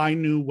where I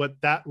knew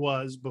what that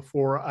was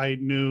before I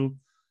knew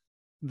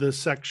the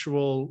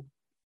sexual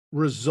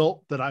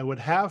result that I would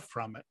have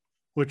from it,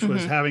 which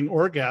was having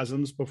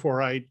orgasms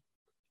before I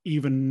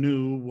even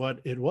knew what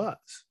it was,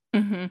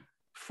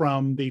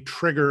 from the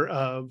trigger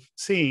of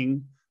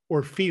seeing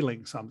or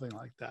feeling something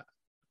like that.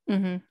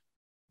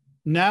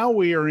 Now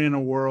we are in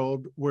a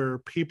world where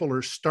people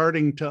are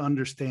starting to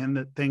understand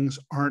that things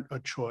aren't a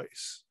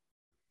choice,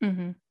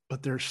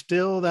 but there's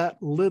still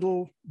that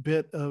little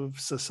bit of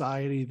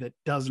society that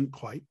doesn't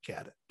quite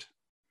get it.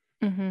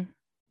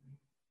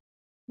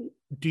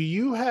 Do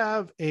you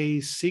have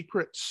a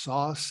secret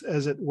sauce,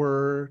 as it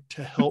were,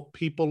 to help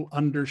people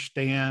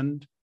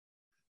understand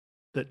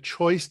that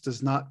choice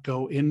does not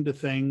go into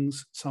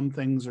things? Some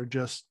things are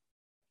just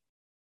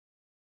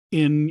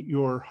in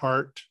your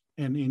heart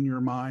and in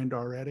your mind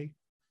already.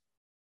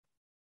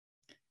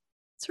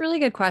 It's a really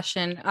good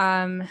question.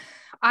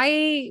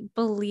 I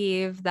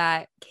believe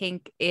that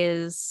kink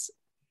is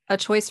a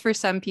choice for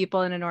some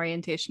people and an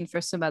orientation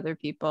for some other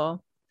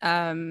people.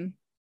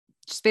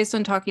 Just based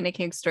on talking to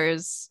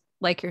kinksters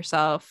like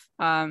yourself,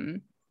 a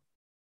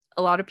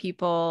lot of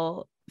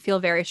people feel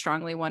very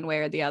strongly one way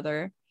or the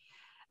other.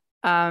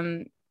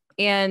 And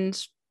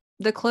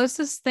the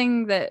closest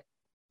thing that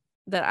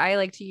I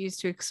like to use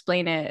to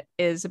explain it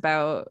is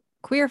about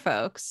queer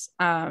folks.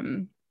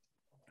 I'm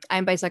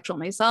bisexual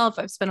myself.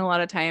 I've spent a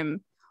lot of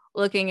time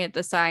looking at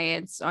the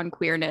science on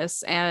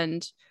queerness,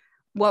 and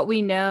what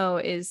we know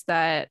is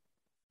that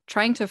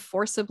trying to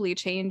forcibly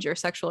change your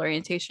sexual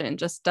orientation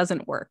just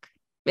doesn't work.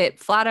 It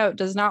flat out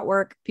does not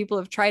work. People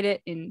have tried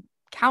it in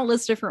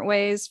countless different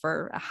ways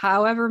for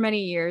however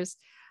many years.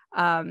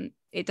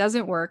 It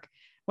doesn't work.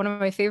 One of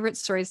my favorite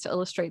stories to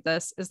illustrate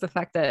this is the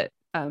fact that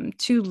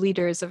two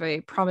leaders of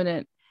a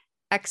prominent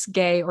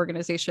ex-gay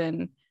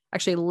organization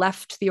actually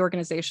left the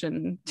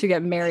organization to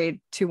get married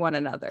to one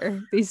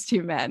another, these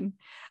two men.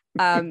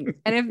 And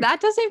if that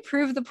doesn't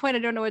prove the point, I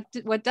don't know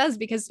what does,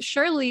 because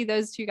surely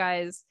those two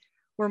guys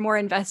were more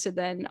invested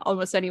than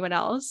almost anyone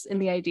else in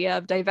the idea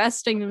of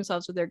divesting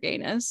themselves of their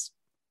gayness.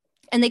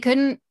 And they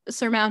couldn't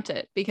surmount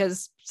it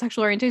because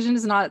sexual orientation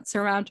is not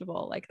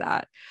surmountable like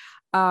that.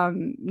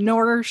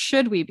 Nor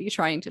should we be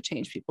trying to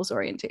change people's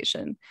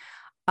orientation.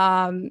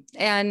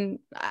 And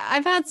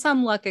I've had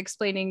some luck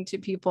explaining to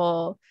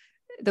people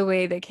the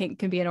way that kink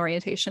can be an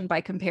orientation by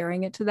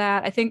comparing it to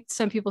that. I think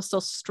some people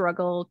still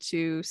struggle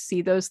to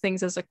see those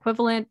things as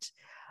equivalent.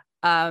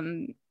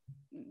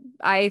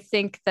 I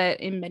think that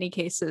in many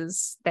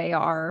cases they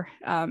are,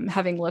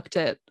 having looked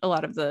at a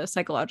lot of the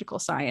psychological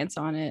science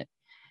on it.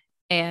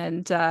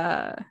 And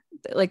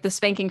like the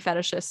spanking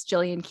fetishist,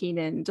 Gillian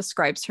Keenan,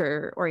 describes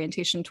her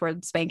orientation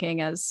toward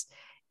spanking as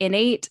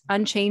innate,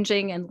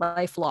 unchanging, and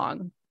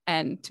lifelong.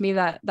 And to me,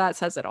 that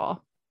says it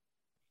all.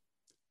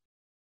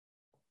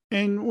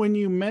 And when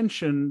you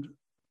mentioned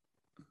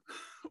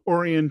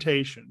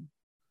orientation,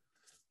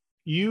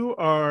 you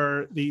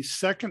are the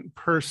second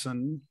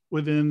person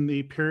within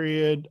the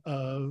period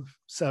of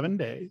 7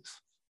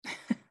 days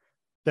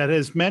that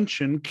has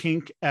mentioned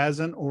kink as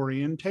an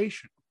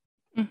orientation.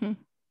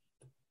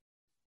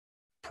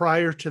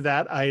 Prior to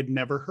that, I had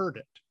never heard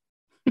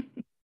it.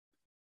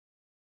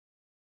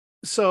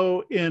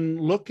 So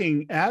in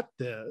looking at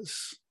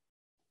this,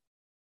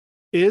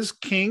 is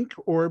kink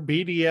or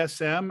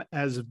BDSM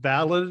as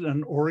valid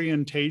an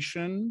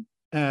orientation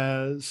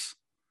as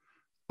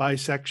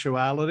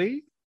bisexuality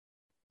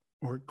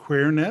or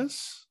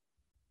queerness?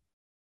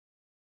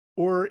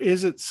 Or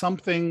is it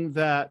something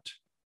that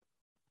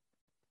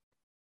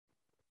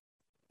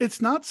it's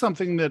not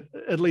something that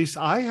at least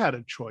I had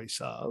a choice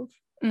of,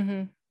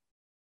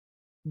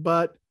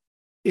 but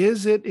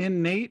is it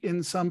innate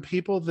in some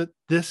people that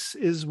this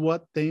is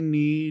what they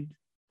need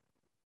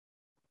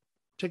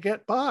to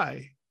get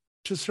by,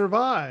 to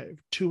survive,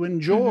 to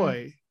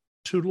enjoy,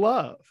 to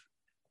love?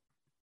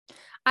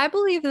 I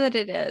believe that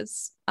it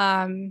is.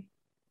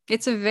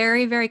 It's a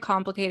very, very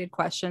complicated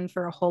question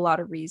for a whole lot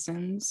of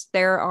reasons.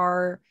 There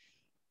are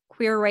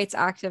queer rights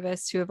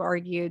activists who have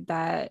argued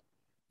that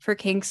for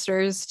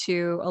kinksters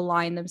to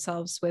align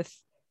themselves with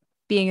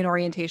being an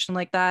orientation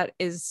like that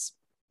is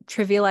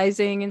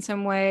trivializing in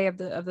some way of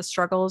the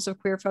struggles of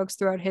queer folks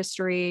throughout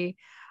history.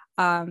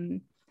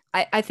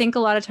 I think a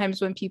lot of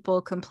times when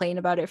people complain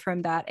about it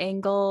from that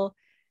angle,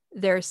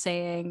 they're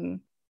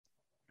saying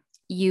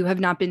you have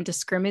not been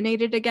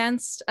discriminated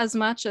against as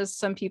much as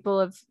some people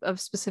of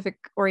specific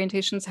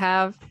orientations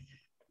have,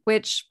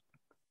 which,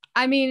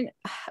 I mean,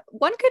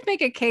 one could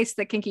make a case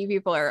that kinky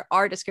people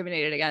are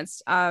discriminated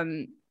against.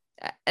 And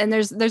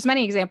there's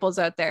many examples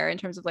out there in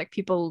terms of like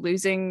people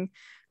losing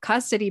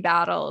custody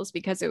battles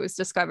because it was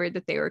discovered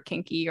that they were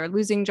kinky, or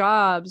losing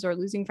jobs or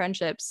losing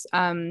friendships.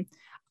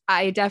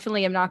 I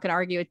definitely am not going to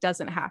argue it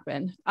doesn't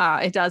happen.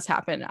 It does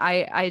happen.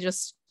 I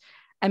just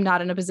am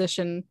not in a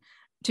position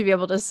to be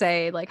able to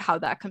say like how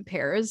that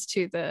compares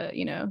to the,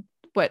 you know,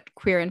 what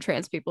queer and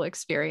trans people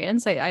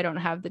experience. I don't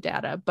have the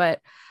data,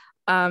 but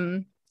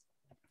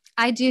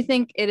I do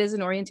think it is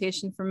an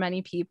orientation for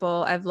many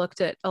people. I've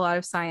looked at a lot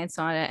of science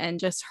on it and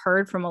just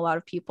heard from a lot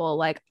of people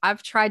like,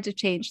 I've tried to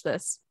change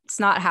this. It's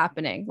not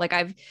happening. Like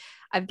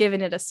I've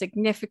given it a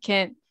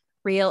significant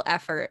real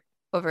effort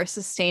over a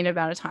sustained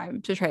amount of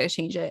time to try to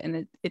change it,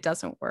 and it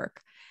doesn't work.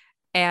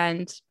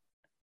 And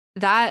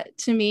that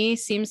to me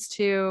seems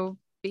to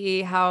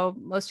be how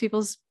most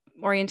people's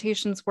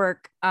orientations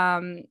work.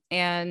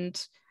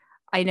 And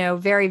I know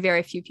very,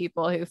 very few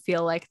people who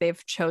feel like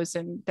they've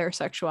chosen their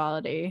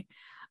sexuality.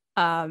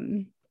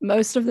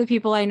 Most of the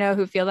people I know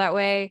who feel that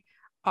way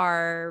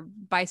are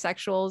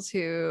bisexuals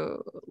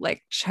who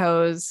like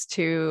chose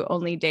to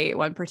only date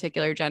one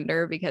particular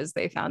gender because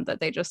they found that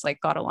they just like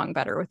got along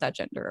better with that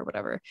gender or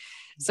whatever.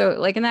 So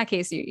like in that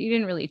case, you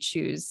didn't really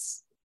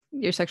choose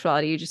your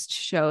sexuality, you just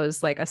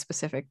chose like a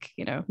specific,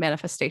 you know,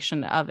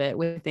 manifestation of it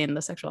within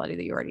the sexuality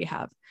that you already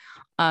have.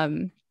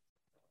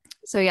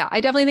 So yeah,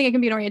 I definitely think it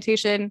can be an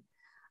orientation.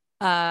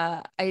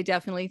 I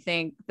definitely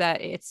think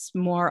that it's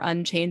more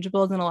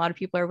unchangeable than a lot of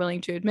people are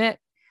willing to admit.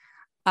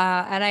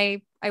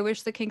 And I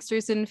wish the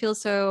Kinksters didn't feel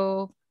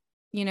so,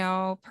 you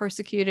know,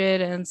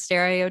 persecuted and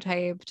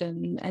stereotyped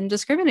and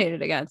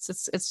discriminated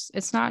against.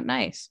 It's not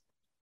nice.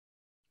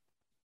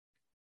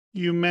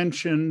 You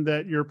mentioned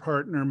that your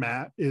partner,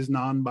 Matt, is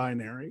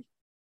non-binary.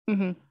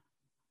 Mm-hmm.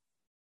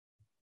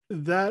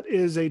 That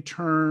is a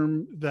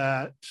term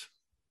that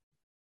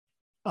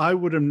I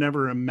would have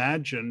never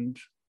imagined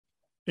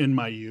in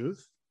my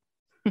youth.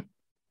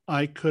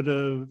 I could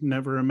have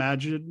never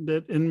imagined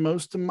it in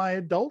most of my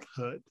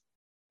adulthood.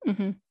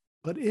 Mm-hmm.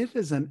 But it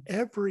is an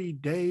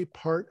everyday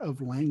part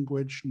of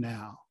language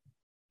now.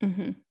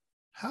 Mm-hmm.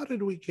 How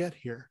did we get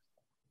here?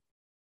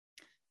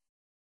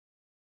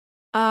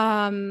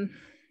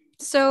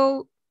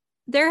 So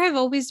there have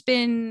always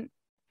been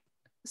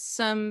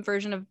some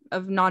version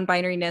of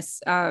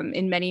non-binariness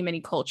in many, many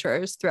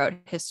cultures throughout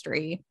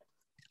history,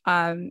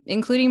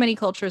 including many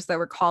cultures that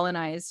were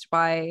colonized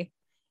by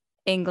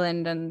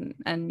England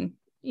and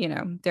you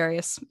know,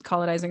 various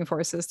colonizing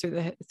forces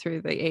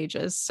through the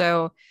ages.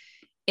 So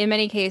in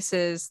many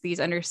cases, these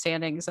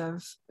understandings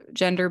of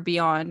gender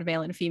beyond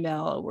male and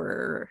female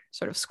were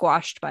sort of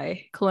squashed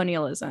by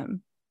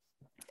colonialism.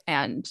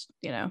 And,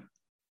 you know,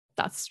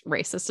 that's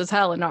racist as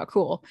hell and not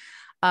cool.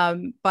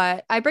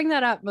 But I bring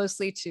that up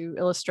mostly to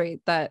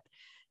illustrate that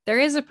there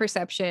is a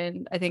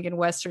perception, I think, in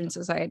Western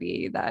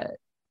society that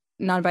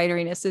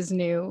non-binariness is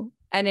new,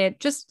 and it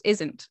just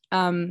isn't.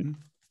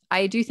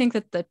 I do think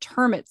that the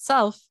term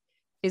itself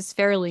is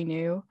fairly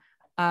new.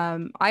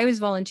 I was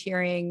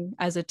volunteering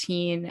as a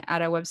teen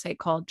at a website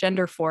called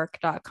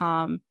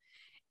genderfork.com,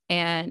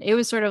 and it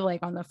was sort of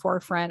like on the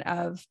forefront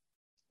of,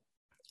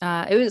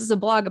 it was a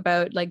blog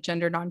about like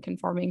gender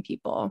nonconforming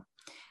people.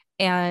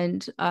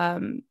 And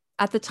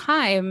at the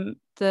time,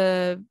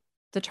 the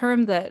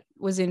term that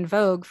was in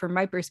vogue from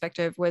my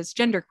perspective was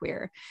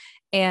genderqueer.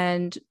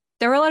 And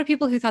there were a lot of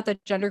people who thought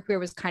that genderqueer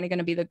was kind of going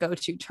to be the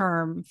go-to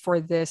term for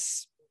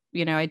this,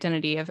 you know,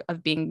 identity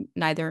of being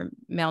neither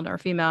male nor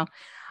female.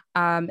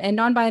 And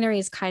non-binary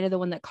is kind of the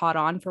one that caught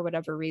on for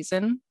whatever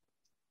reason,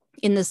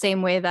 in the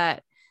same way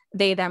that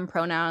they, them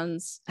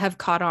pronouns have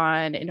caught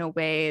on in a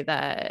way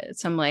that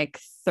some like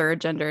third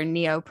gender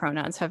neo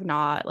pronouns have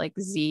not, like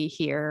Z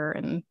here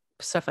and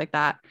stuff like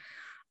that.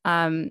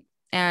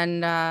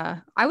 And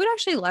I would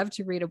actually love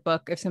to read a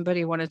book if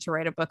somebody wanted to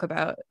write a book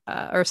about,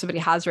 or somebody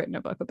has written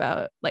a book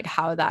about like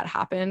how that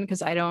happened,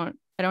 because I don't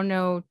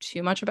know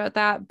too much about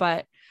that,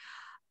 but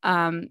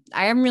I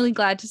am really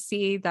glad to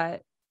see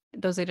that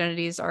those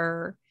identities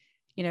are,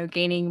 you know,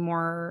 gaining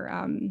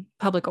more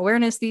public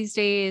awareness these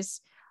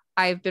days.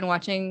 I've been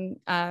watching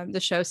the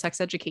show Sex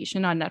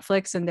Education on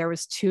Netflix, and there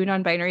was 2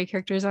 non-binary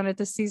characters on it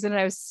this season.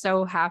 And I was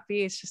so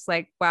happy. It's just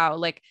like, wow,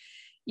 like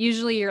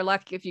usually you're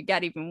lucky if you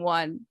get even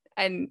 1,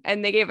 and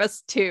they gave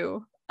us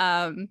 2.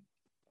 And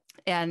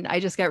I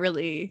just get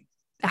really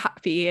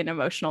happy and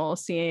emotional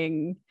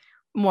seeing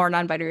more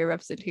non-binary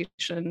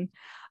representation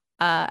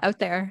out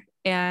there.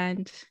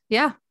 And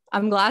yeah,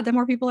 I'm glad that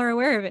more people are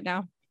aware of it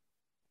now.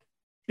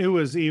 It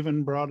was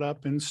even brought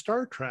up in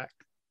Star Trek.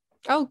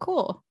 Oh,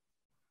 cool.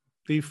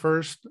 The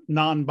first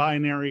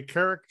non-binary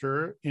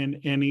character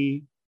in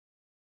any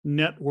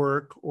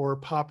network or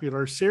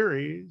popular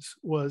series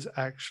was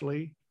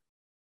actually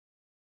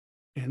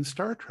in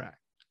Star Trek.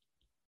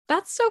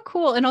 That's so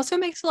cool. And also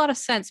makes a lot of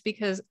sense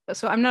because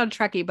so I'm not a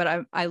Trekkie,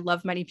 but I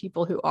love many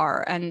people who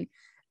are. And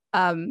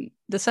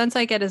the sense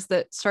I get is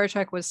that Star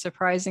Trek was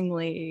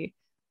surprisingly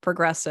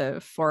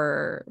progressive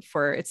for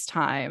its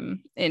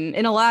time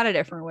in a lot of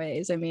different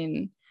ways. I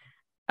mean,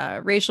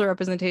 racial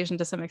representation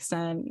to some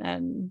extent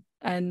and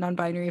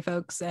non-binary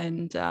folks.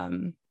 And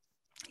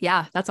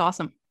yeah, that's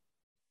awesome.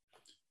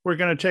 We're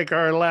going to take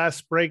our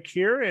last break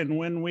here. And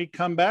when we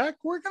come back,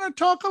 we're going to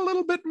talk a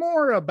little bit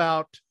more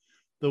about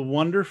the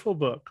wonderful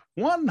book,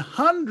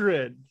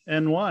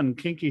 101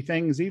 Kinky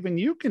Things Even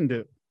You Can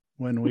Do,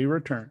 when we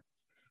return.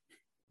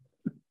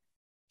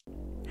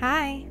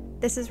 Hi,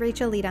 this is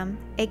Rachel Leadham,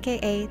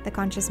 aka The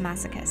Conscious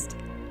Masochist.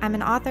 I'm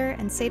an author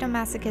and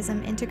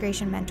sadomasochism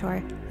integration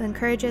mentor who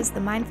encourages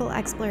the mindful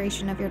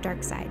exploration of your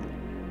dark side.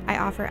 I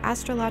offer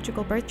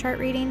astrological birth chart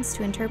readings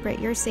to interpret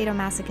your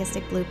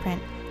sadomasochistic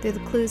blueprint through the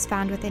clues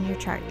found within your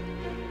chart.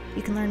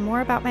 You can learn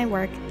more about my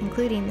work,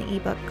 including the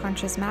ebook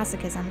Conscious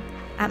Masochism,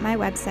 at my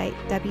website,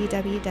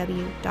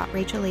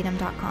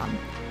 www.rachelleadham.com,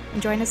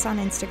 and join us on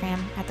Instagram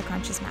at The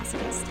Conscious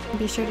Masochist. And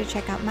be sure to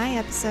check out my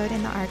episode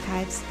in the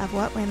archives of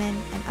What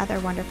Women and Other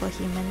Wonderful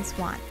Humans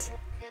Want.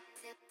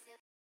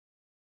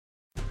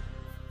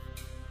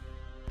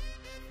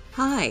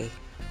 Hi,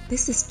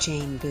 this is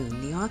Jane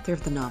Boone, the author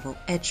of the novel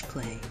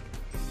Edgeplay.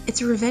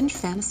 It's a revenge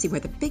fantasy where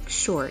The Big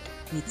Short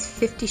meets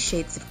 50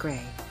 Shades of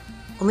Grey.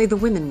 Only the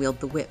women wield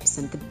the whips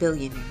and the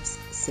billionaires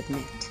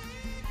submit.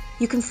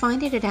 You can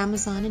find it at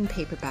Amazon in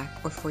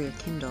paperback or for your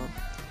Kindle.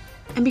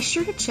 And be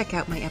sure to check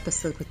out my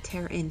episode with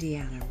Tara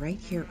Indiana right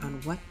here on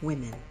What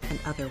Women and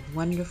Other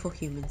Wonderful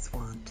Humans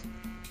Want.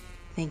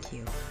 Thank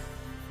you.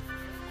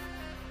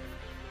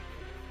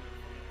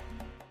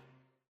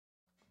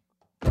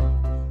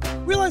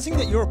 Realizing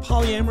that you're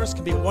polyamorous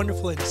can be a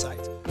wonderful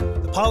insight.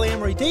 The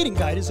Polyamory Dating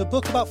Guide is a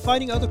book about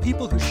finding other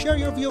people who share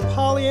your view of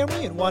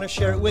polyamory and want to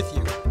share it with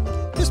you.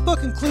 This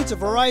book includes a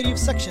variety of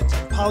sections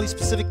on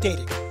poly-specific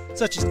dating,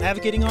 such as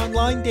navigating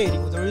online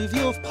dating with a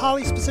review of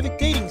poly-specific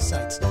dating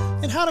sites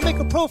and how to make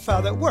a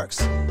profile that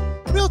works,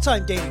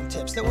 real-time dating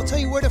tips that will tell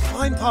you where to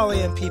find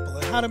polyam people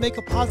and how to make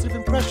a positive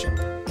impression,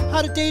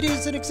 how to date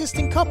as an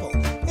existing couple,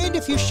 and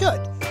if you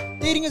should,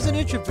 dating as an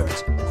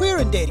introvert, queer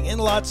in dating, and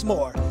lots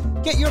more.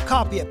 Get your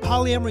copy at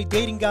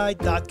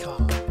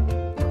polyamorydatingguide.com.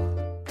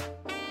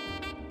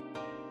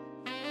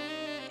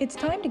 It's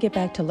time to get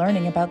back to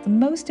learning about the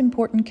most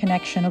important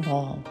connection of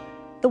all,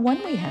 the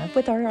one we have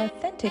with our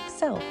authentic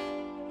self,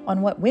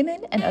 on What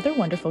Women and Other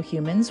Wonderful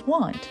Humans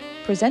Want,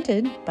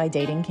 presented by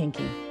Dating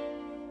Kinky.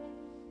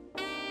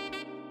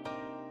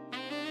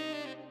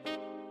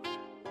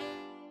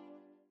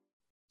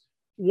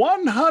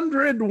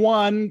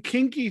 "101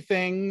 Kinky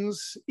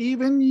Things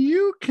Even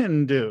You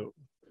Can Do"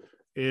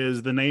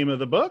 is the name of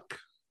the book.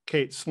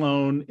 Kate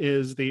Sloan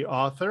is the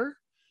author.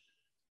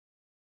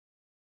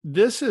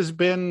 This has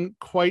been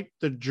quite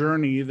the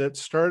journey that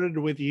started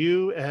with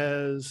you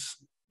as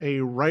a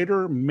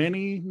writer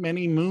many,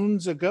 many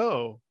moons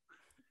ago.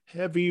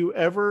 Have you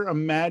ever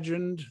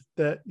imagined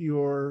that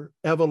your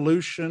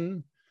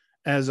evolution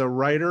as a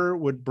writer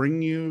would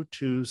bring you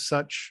to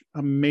such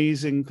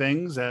amazing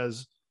things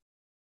as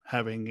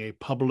having a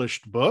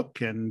published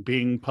book and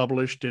being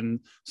published in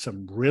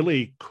some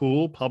really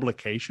cool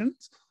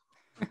publications?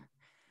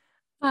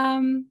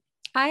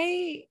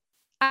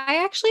 I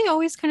actually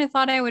always kind of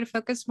thought I would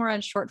focus more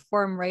on short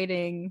form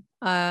writing.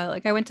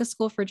 Like I went to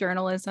school for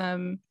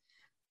journalism.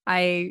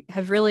 I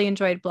have really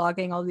enjoyed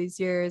blogging all these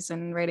years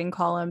and writing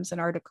columns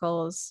and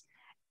articles.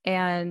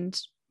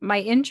 And my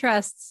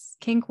interests,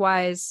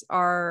 kink-wise,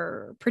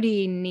 are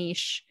pretty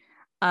niche,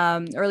 or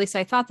at least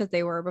I thought that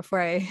they were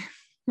before I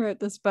wrote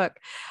this book.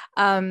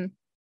 So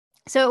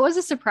it was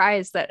a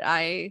surprise that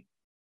I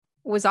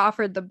was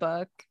offered the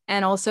book,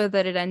 and also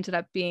that it ended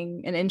up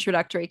being an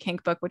introductory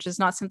kink book, which is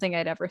not something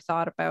I'd ever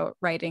thought about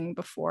writing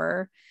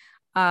before.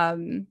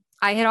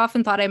 I had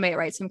often thought I might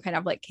write some kind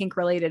of like kink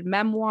related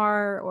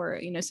memoir, or,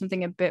 you know,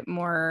 something a bit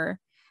more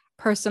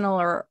personal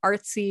or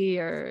artsy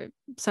or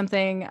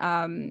something.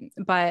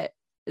 But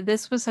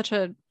this was such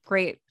a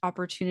great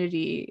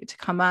opportunity to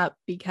come up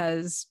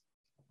because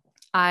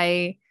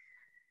I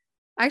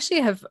actually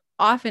have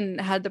often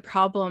had the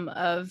problem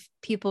of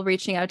people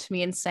reaching out to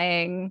me and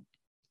saying,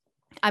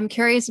 I'm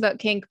curious about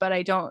kink, but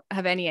I don't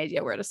have any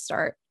idea where to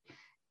start.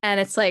 And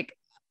it's like,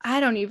 I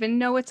don't even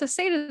know what to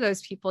say to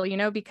those people, you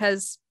know,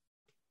 because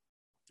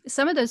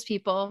some of those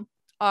people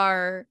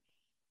are,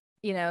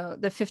 you know,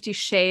 the 50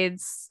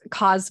 Shades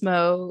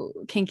Cosmo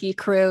kinky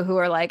crew who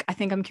are like, I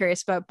think I'm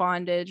curious about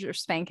bondage or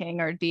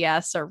spanking or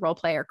DS or role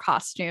play or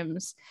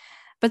costumes.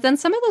 But then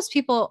some of those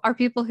people are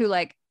people who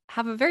like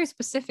have a very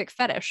specific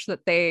fetish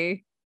that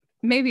they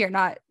maybe are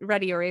not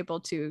ready or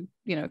able to,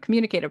 you know,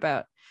 communicate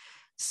about.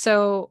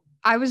 So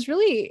I was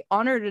really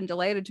honored and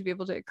delighted to be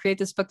able to create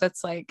this book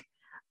that's like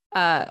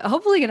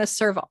hopefully going to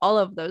serve all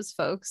of those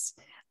folks,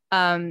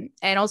 and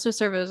also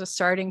serve as a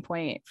starting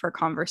point for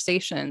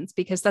conversations,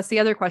 because that's the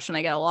other question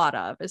I get a lot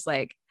of is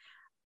like,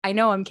 I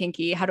know I'm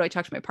kinky, how do I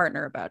talk to my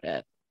partner about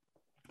it?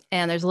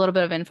 And there's a little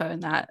bit of info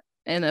in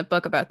the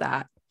book about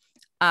that.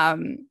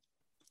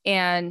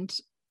 And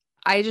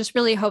I just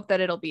really hope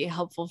that it'll be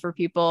helpful for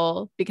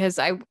people, because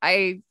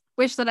I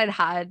wish that I'd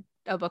had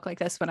a book like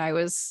this when I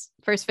was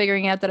first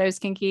figuring out that I was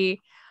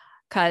kinky,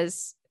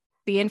 because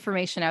the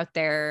information out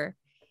there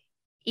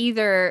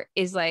either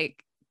is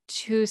like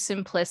too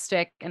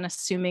simplistic and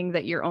assuming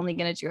that you're only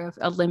going to do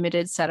a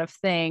limited set of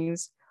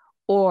things,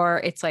 or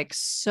it's like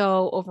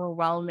so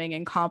overwhelming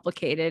and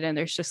complicated and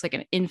there's just like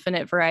an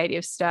infinite variety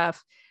of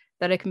stuff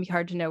that it can be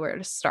hard to know where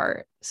to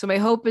start. So my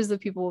hope is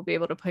that people will be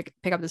able to pick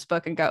up this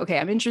book and go, okay,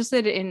 I'm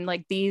interested in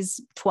like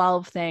these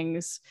 12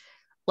 things.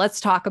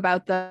 Let's talk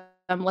about them.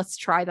 Let's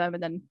try them,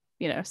 and then,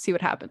 see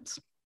what happens.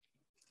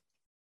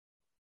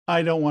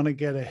 I don't want to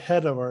get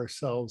ahead of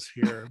ourselves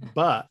here,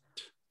 but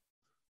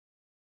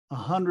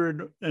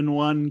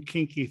 101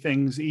 kinky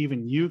things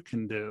even you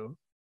can do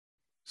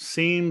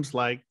seems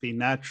like the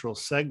natural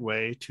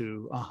segue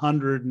to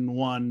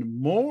 101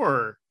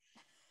 more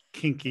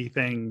kinky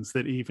things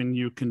that even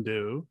you can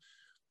do,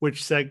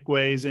 which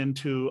segues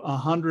into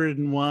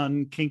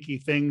 101 kinky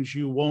things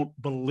you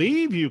won't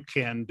believe you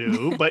can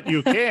do, but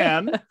you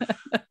can,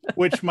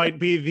 which might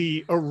be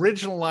the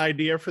original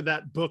idea for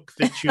that book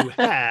that you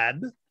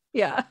had.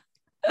 Yeah.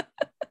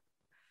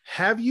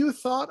 Have you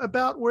thought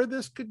about where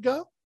this could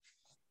go?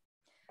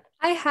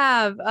 I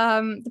have.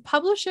 The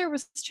publisher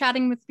was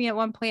chatting with me at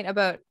one point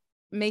about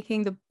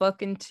making the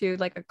book into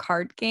like a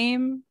card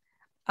game,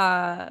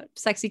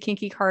 sexy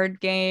kinky card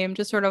game,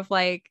 just sort of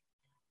like,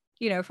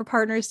 for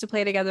partners to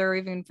play together, or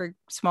even for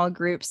small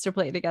groups to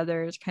play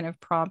together, to kind of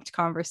prompt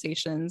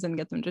conversations and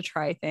get them to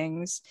try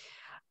things.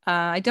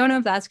 I don't know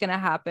if that's going to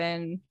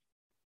happen.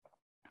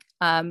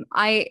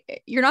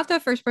 You're not the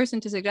first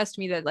person to suggest to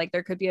me that like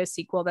there could be a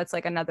sequel that's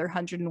like another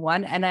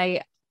 101, and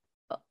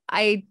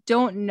I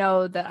don't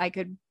know that I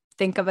could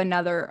think of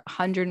another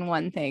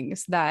 101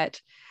 things that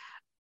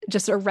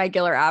just a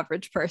regular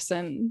average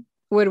person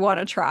would want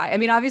to try. I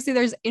mean, obviously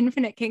there's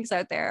infinite kinks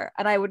out there,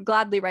 and I would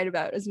gladly write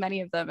about as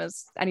many of them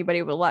as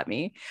anybody will let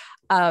me.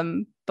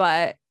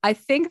 But I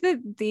think that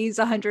these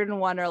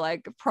 101 are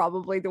like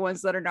probably the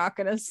ones that are not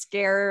going to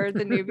scare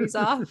the newbies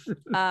off.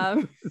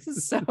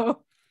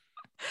 So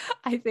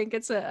I think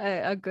it's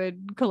a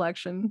good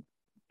collection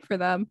for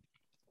them.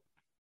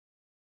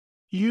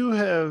 You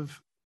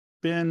have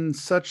been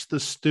such the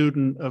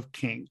student of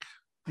kink,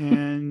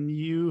 and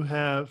you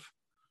have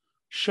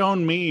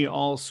shown me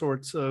all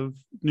sorts of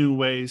new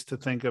ways to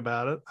think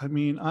about it. I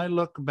mean, I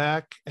look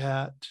back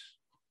at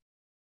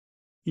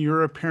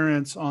your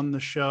appearance on the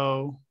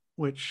show,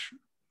 which,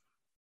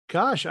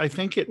 gosh, I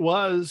think it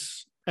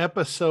was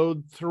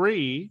episode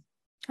 3.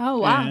 Oh,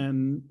 wow.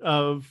 And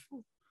of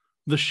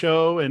the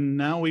show, and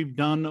now we've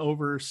done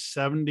over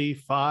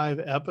 75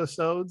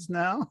 episodes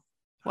now.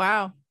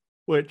 Wow.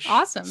 Which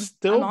awesome.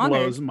 Still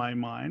blows my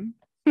mind.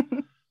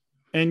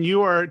 And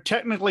you are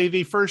technically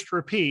the first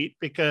repeat,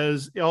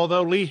 because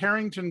although Lee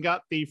Harrington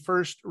got the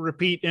first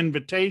repeat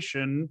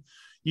invitation,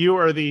 you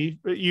are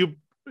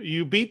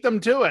you beat them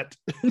to it.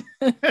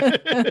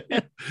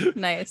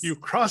 Nice. You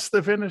crossed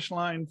the finish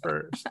line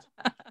first.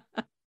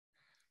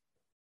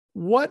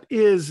 What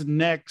is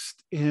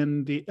next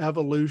in the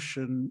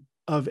evolution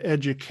of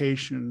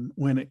education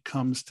when it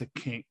comes to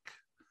kink?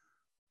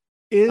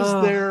 Is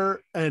there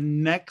a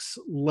next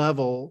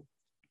level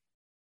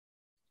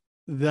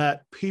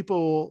that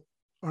people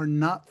are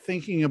not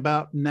thinking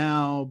about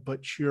now,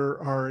 but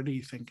you're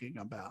already thinking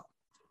about?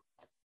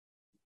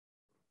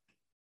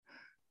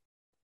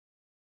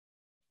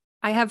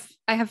 I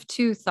have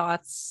two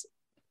thoughts.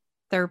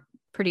 They're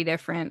pretty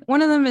different.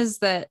 One of them is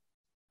that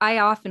I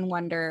often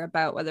wonder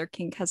about whether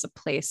kink has a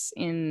place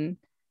in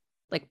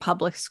like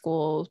public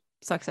school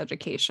sex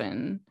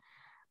education,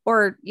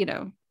 or,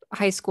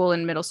 high school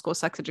and middle school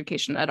sex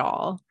education at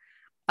all.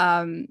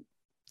 And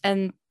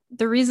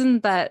the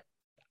reason that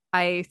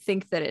I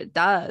think that it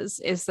does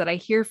is that I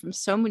hear from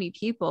so many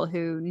people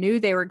who knew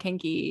they were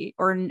kinky,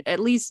 or at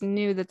least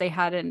knew that they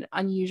had an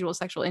unusual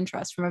sexual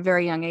interest from a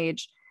very young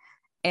age,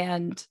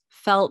 and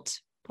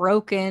felt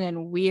broken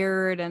and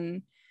weird,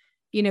 and,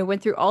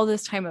 went through all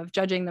this time of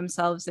judging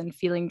themselves and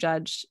feeling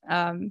judged.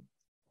 And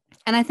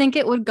I think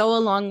it would go a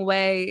long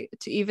way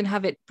to even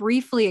have it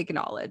briefly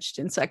acknowledged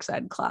in sex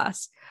ed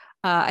class.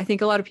 I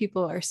think a lot of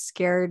people are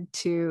scared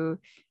to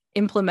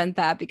implement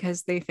that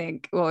because they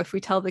think, well, if we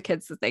tell the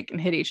kids that they can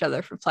hit each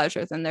other for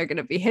pleasure, then they're going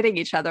to be hitting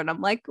each other. And I'm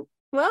like,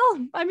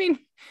 well, I mean,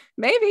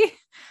 maybe.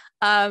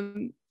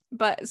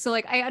 But so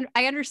like,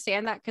 I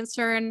understand that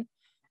concern,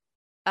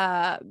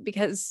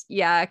 because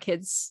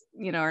kids,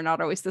 are not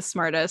always the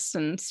smartest,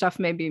 and stuff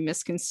may be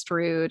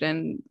misconstrued.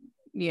 And,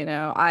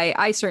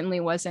 I certainly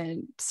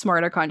wasn't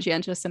smart or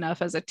conscientious enough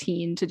as a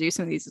teen to do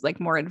some of these like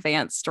more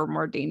advanced or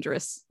more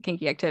dangerous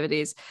kinky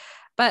activities.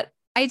 But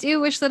I do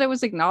wish that it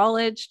was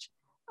acknowledged,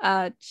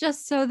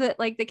 just so that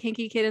like the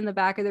kinky kid in the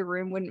back of the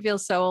room wouldn't feel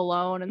so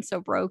alone and so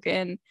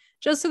broken,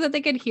 just so that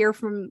they could hear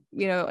from,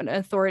 an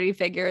authority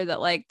figure that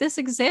like, this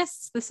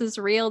exists, this is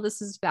real,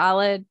 this is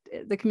valid,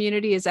 the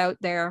community is out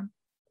there,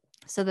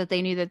 so that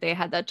they knew that they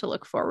had that to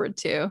look forward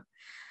to.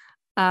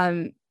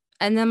 And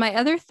then my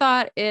other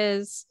thought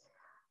is,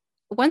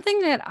 one thing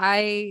that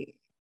I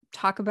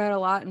talk about a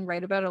lot and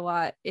write about a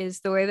lot is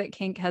the way that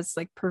kink has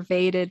like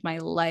pervaded my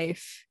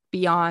life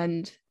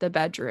beyond the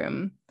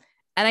bedroom.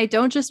 And I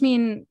don't just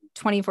mean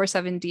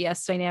 24/7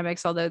 DS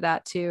dynamics, although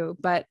that too,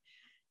 but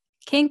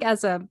kink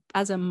as a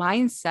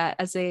mindset,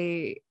 as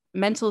a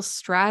mental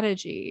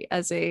strategy,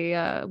 as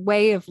a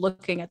way of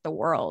looking at the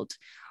world.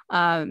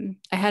 I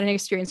had an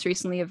experience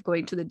recently of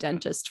going to the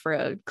dentist for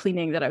a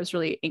cleaning that I was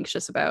really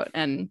anxious about,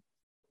 and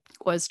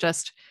was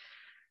just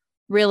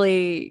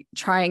really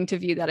trying to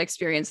view that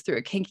experience through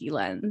a kinky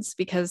lens,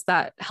 because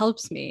that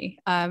helps me.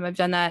 I've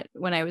done that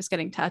when I was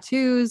getting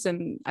tattoos,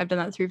 and I've done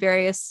that through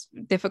various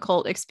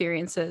difficult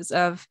experiences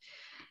of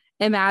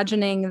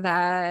imagining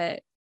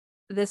that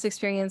this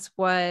experience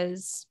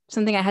was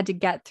something I had to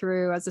get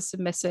through as a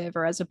submissive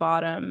or as a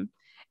bottom,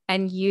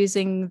 and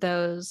using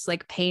those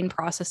like pain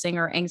processing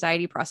or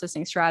anxiety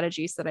processing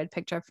strategies that I'd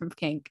picked up from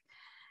kink,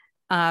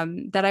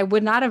 that I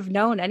would not have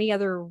known any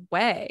other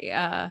way.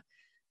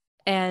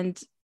 And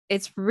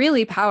it's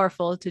really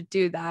powerful to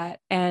do that.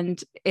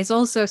 And it's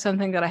also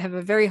something that I have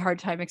a very hard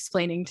time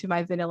explaining to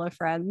my vanilla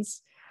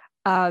friends.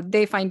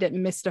 They find it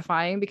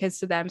mystifying, because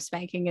to them,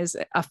 spanking is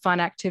a fun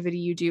activity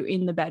you do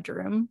in the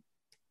bedroom.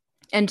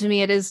 And to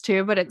me, it is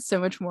too, but it's so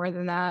much more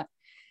than that.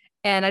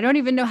 And I don't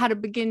even know how to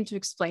begin to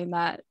explain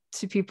that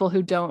to people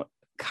who don't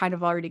kind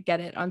of already get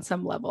it on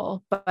some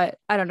level. But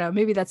I don't know,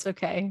 maybe that's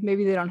okay.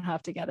 Maybe they don't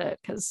have to get it,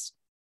 because,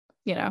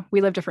 you know, we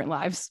live different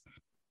lives.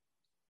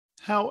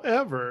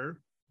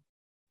 However,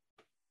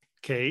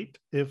 Kate,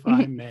 if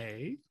I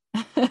may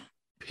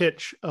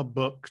pitch a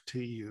book to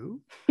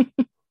you,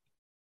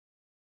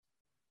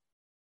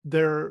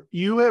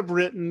 you have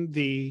written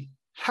the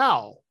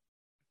how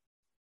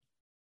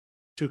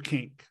to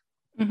kink.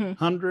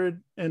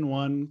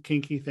 101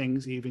 kinky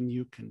things even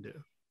you can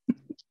do.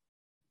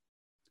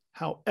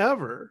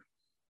 However,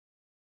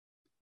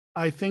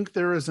 I think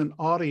there is an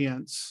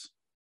audience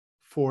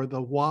for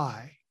the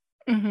why.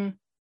 I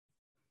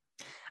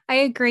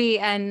agree.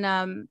 And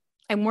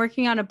I'm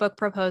working on a book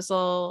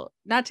proposal,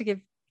 not to give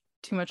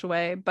too much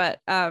away, but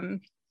I've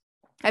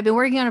been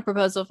working on a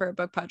proposal for a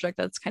book project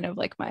that's kind of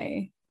like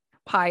my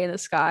pie in the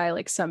sky,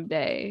 like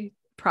someday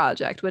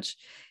project, which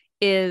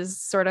is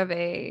sort of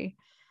a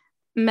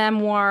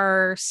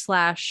memoir /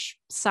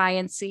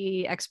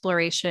 sciencey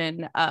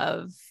exploration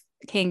of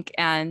kink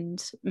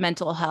and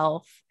mental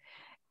health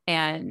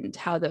and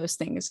how those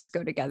things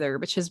go together,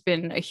 which has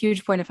been a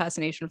huge point of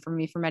fascination for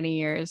me for many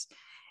years.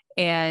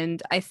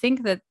 And I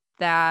think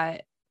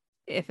that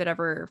if it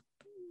ever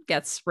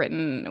gets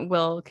written,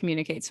 will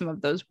communicate some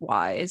of those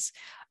whys,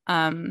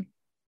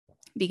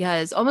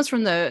 because almost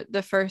from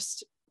the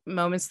first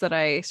moments that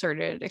I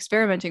started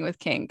experimenting with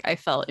kink, I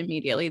felt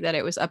immediately that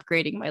it was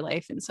upgrading my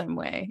life in some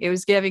way. It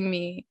was giving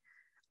me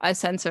a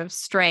sense of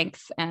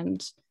strength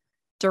and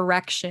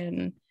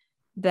direction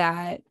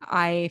that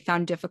I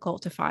found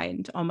difficult to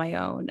find on my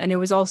own. And it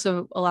was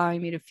also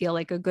allowing me to feel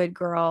like a good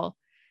girl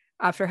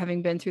after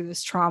having been through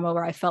this trauma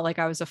where I felt like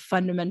I was a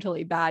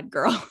fundamentally bad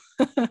girl,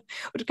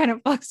 which kind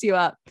of fucks you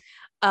up.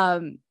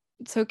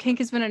 So kink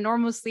has been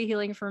enormously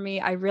healing for me.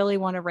 I really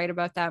want to write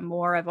about that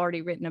more. I've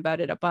already written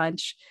about it a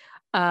bunch.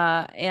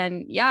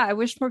 And yeah, I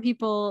wish more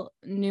people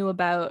knew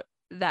about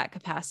that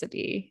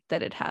capacity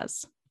that it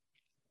has.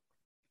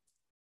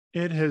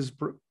 It has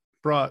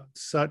brought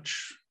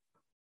such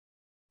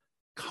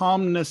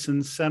calmness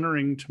and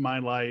centering to my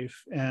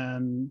life.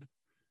 And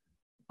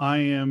I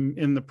am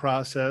in the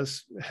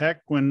process.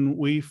 Heck, when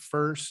we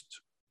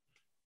first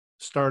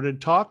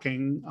started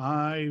talking,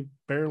 I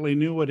barely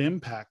knew what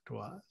impact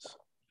was.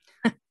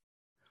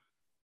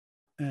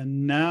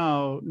 And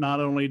now, not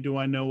only do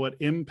I know what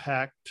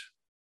impact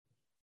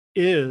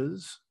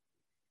is,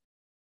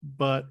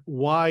 but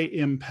why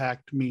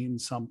impact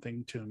means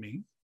something to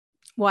me.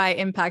 Why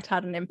impact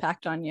had an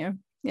impact on you.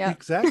 Yeah,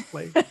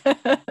 exactly.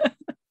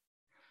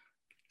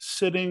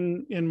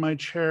 Sitting in my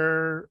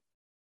chair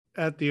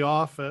at the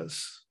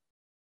office,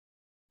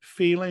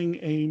 feeling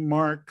a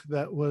mark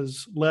that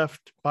was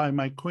left by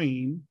my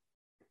queen,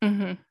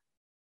 and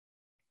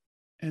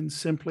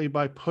simply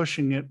by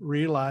pushing it,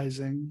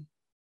 realizing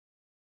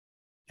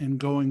and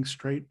going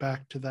straight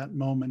back to that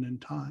moment in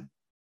time.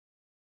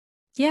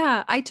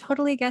 Yeah, I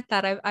totally get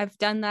that. I've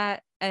done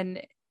that,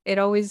 and it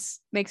always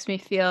makes me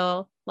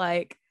feel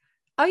like,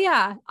 oh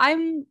yeah,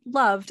 I'm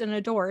loved and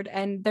adored,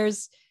 and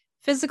there's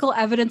physical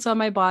evidence on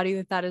my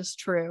body that is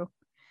true.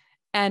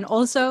 And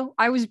also,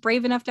 I was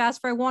brave enough to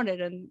ask for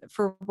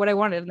what I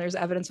wanted, and there's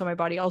evidence on my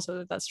body also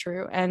that that's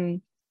true.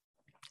 And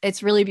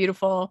it's really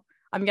beautiful.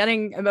 I'm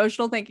getting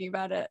emotional thinking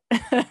about it.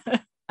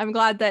 I'm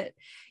glad that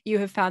you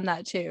have found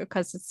that too,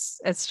 because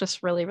it's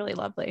just really, really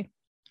lovely.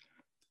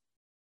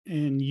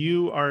 And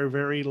you are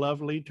very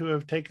lovely to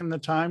have taken the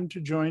time to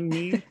join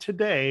me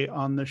today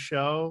on the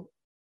show.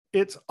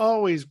 It's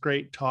always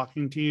great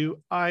talking to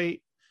you. I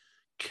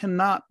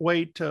cannot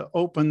wait to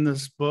open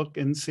this book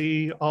and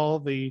see all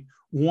the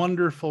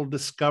wonderful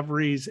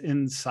discoveries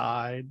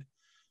inside.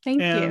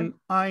 Thank you.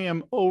 I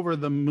am over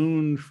the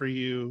moon for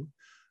you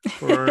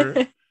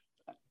for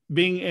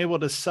being able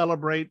to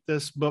celebrate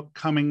this book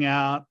coming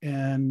out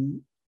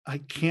and I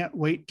can't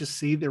wait to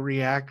see the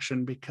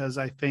reaction, because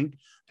I think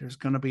there's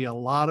going to be a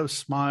lot of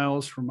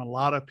smiles from a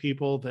lot of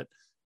people that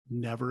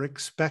never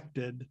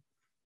expected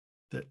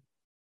that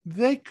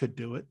they could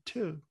do it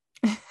too.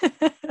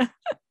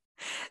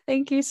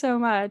 Thank you so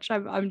much.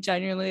 I'm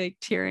genuinely like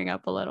tearing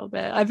up a little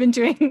bit. I've been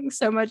doing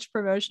so much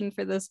promotion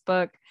for this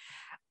book.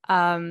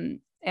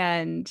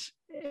 And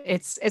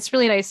it's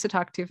really nice to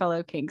talk to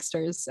fellow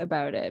kinksters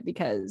about it,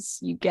 because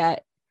you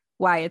get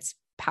why it's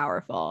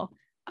powerful,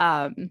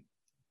 and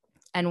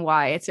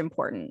why it's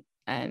important.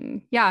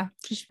 And yeah,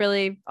 just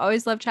really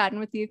always love chatting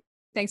with you.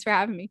 Thanks for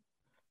having me.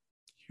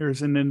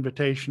 Here's an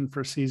invitation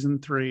for season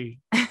 3.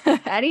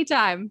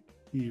 Anytime.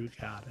 You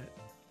got it.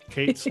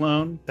 Kate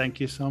Sloan, thank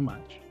you so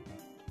much.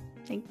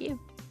 Thank you.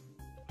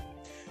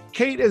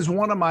 Kate is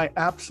one of my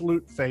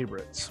absolute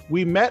favorites.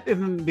 We met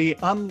in the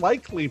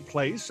unlikely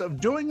place of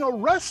doing a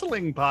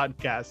wrestling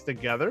podcast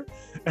together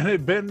and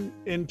have been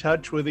in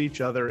touch with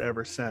each other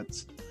ever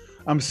since.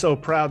 I'm so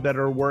proud that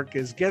her work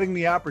is getting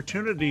the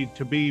opportunity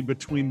to be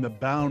between the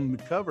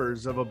bound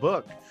covers of a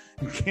book,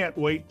 and can't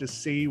wait to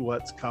see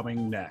what's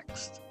coming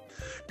next.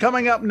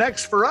 Coming up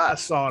next for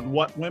us on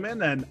What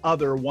Women and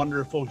Other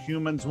Wonderful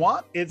Humans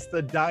Want, it's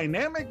the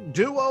dynamic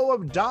duo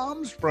of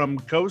Doms from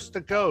coast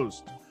to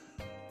coast.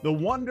 The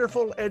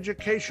wonderful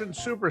education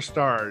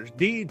superstars,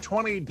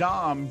 D20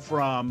 Dom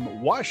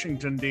from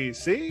Washington,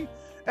 D.C.,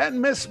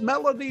 and Miss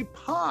Melody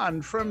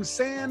Pond from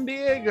San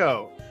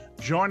Diego,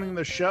 joining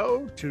the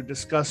show to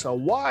discuss a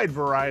wide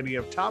variety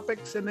of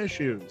topics and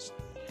issues.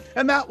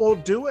 And that will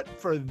do it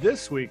for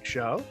this week's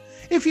show.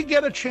 If you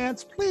get a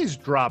chance, please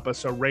drop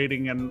us a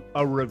rating and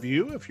a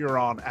review if you're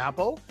on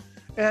Apple,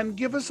 and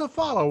give us a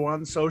follow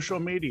on social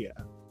media.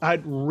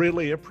 I'd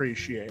really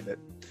appreciate it.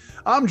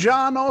 I'm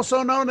John,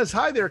 also known as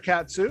Hi There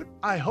Catsuit.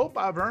 I hope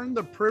I've earned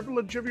the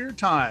privilege of your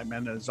time,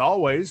 and as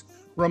always,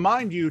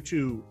 remind you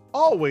to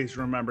always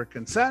remember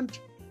consent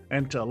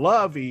and to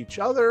love each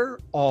other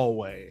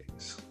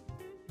always.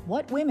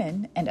 What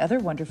Women and Other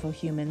Wonderful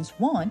Humans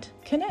Want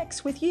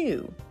connects with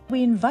you.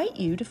 We invite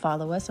you to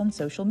follow us on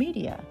social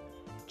media.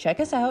 Check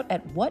us out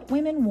at What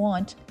Women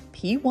Want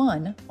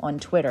P1 on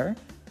Twitter,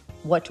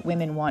 What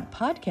Women Want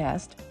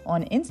Podcast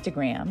on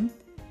Instagram,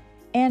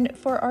 and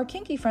for our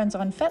kinky friends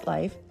on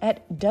FetLife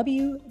at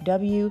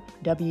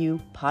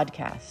WWW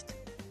Podcast.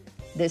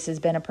 This has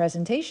been a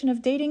presentation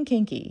of Dating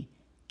Kinky.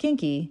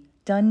 Kinky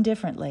done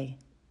differently.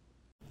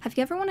 Have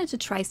you ever wanted to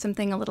try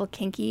something a little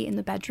kinky in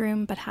the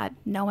bedroom but had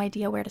no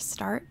idea where to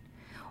start?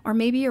 Or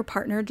maybe your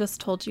partner just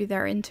told you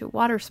they're into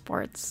water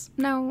sports.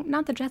 No,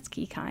 not the jet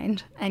ski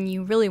kind. And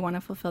you really want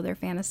to fulfill their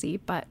fantasy,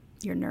 but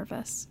you're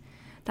nervous.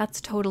 That's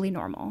totally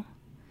normal.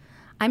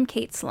 I'm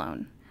Kate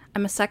Sloan.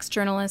 I'm a sex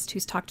journalist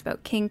who's talked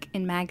about kink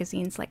in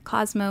magazines like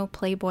Cosmo,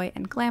 Playboy,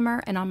 and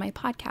Glamour, and on my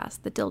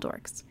podcast, The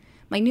Dildorks.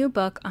 My new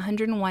book,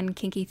 101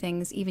 Kinky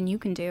Things Even You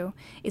Can Do,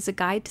 is a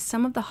guide to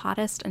some of the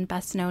hottest and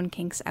best-known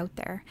kinks out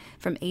there,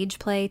 from age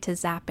play to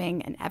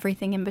zapping and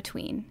everything in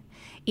between.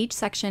 Each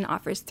section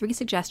offers 3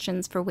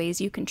 suggestions for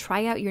ways you can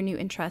try out your new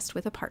interest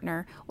with a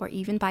partner or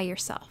even by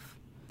yourself.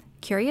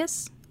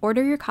 Curious?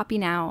 Order your copy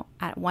now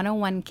at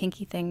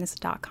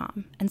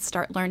 101kinkythings.com and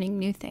start learning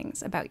new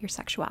things about your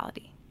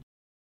sexuality.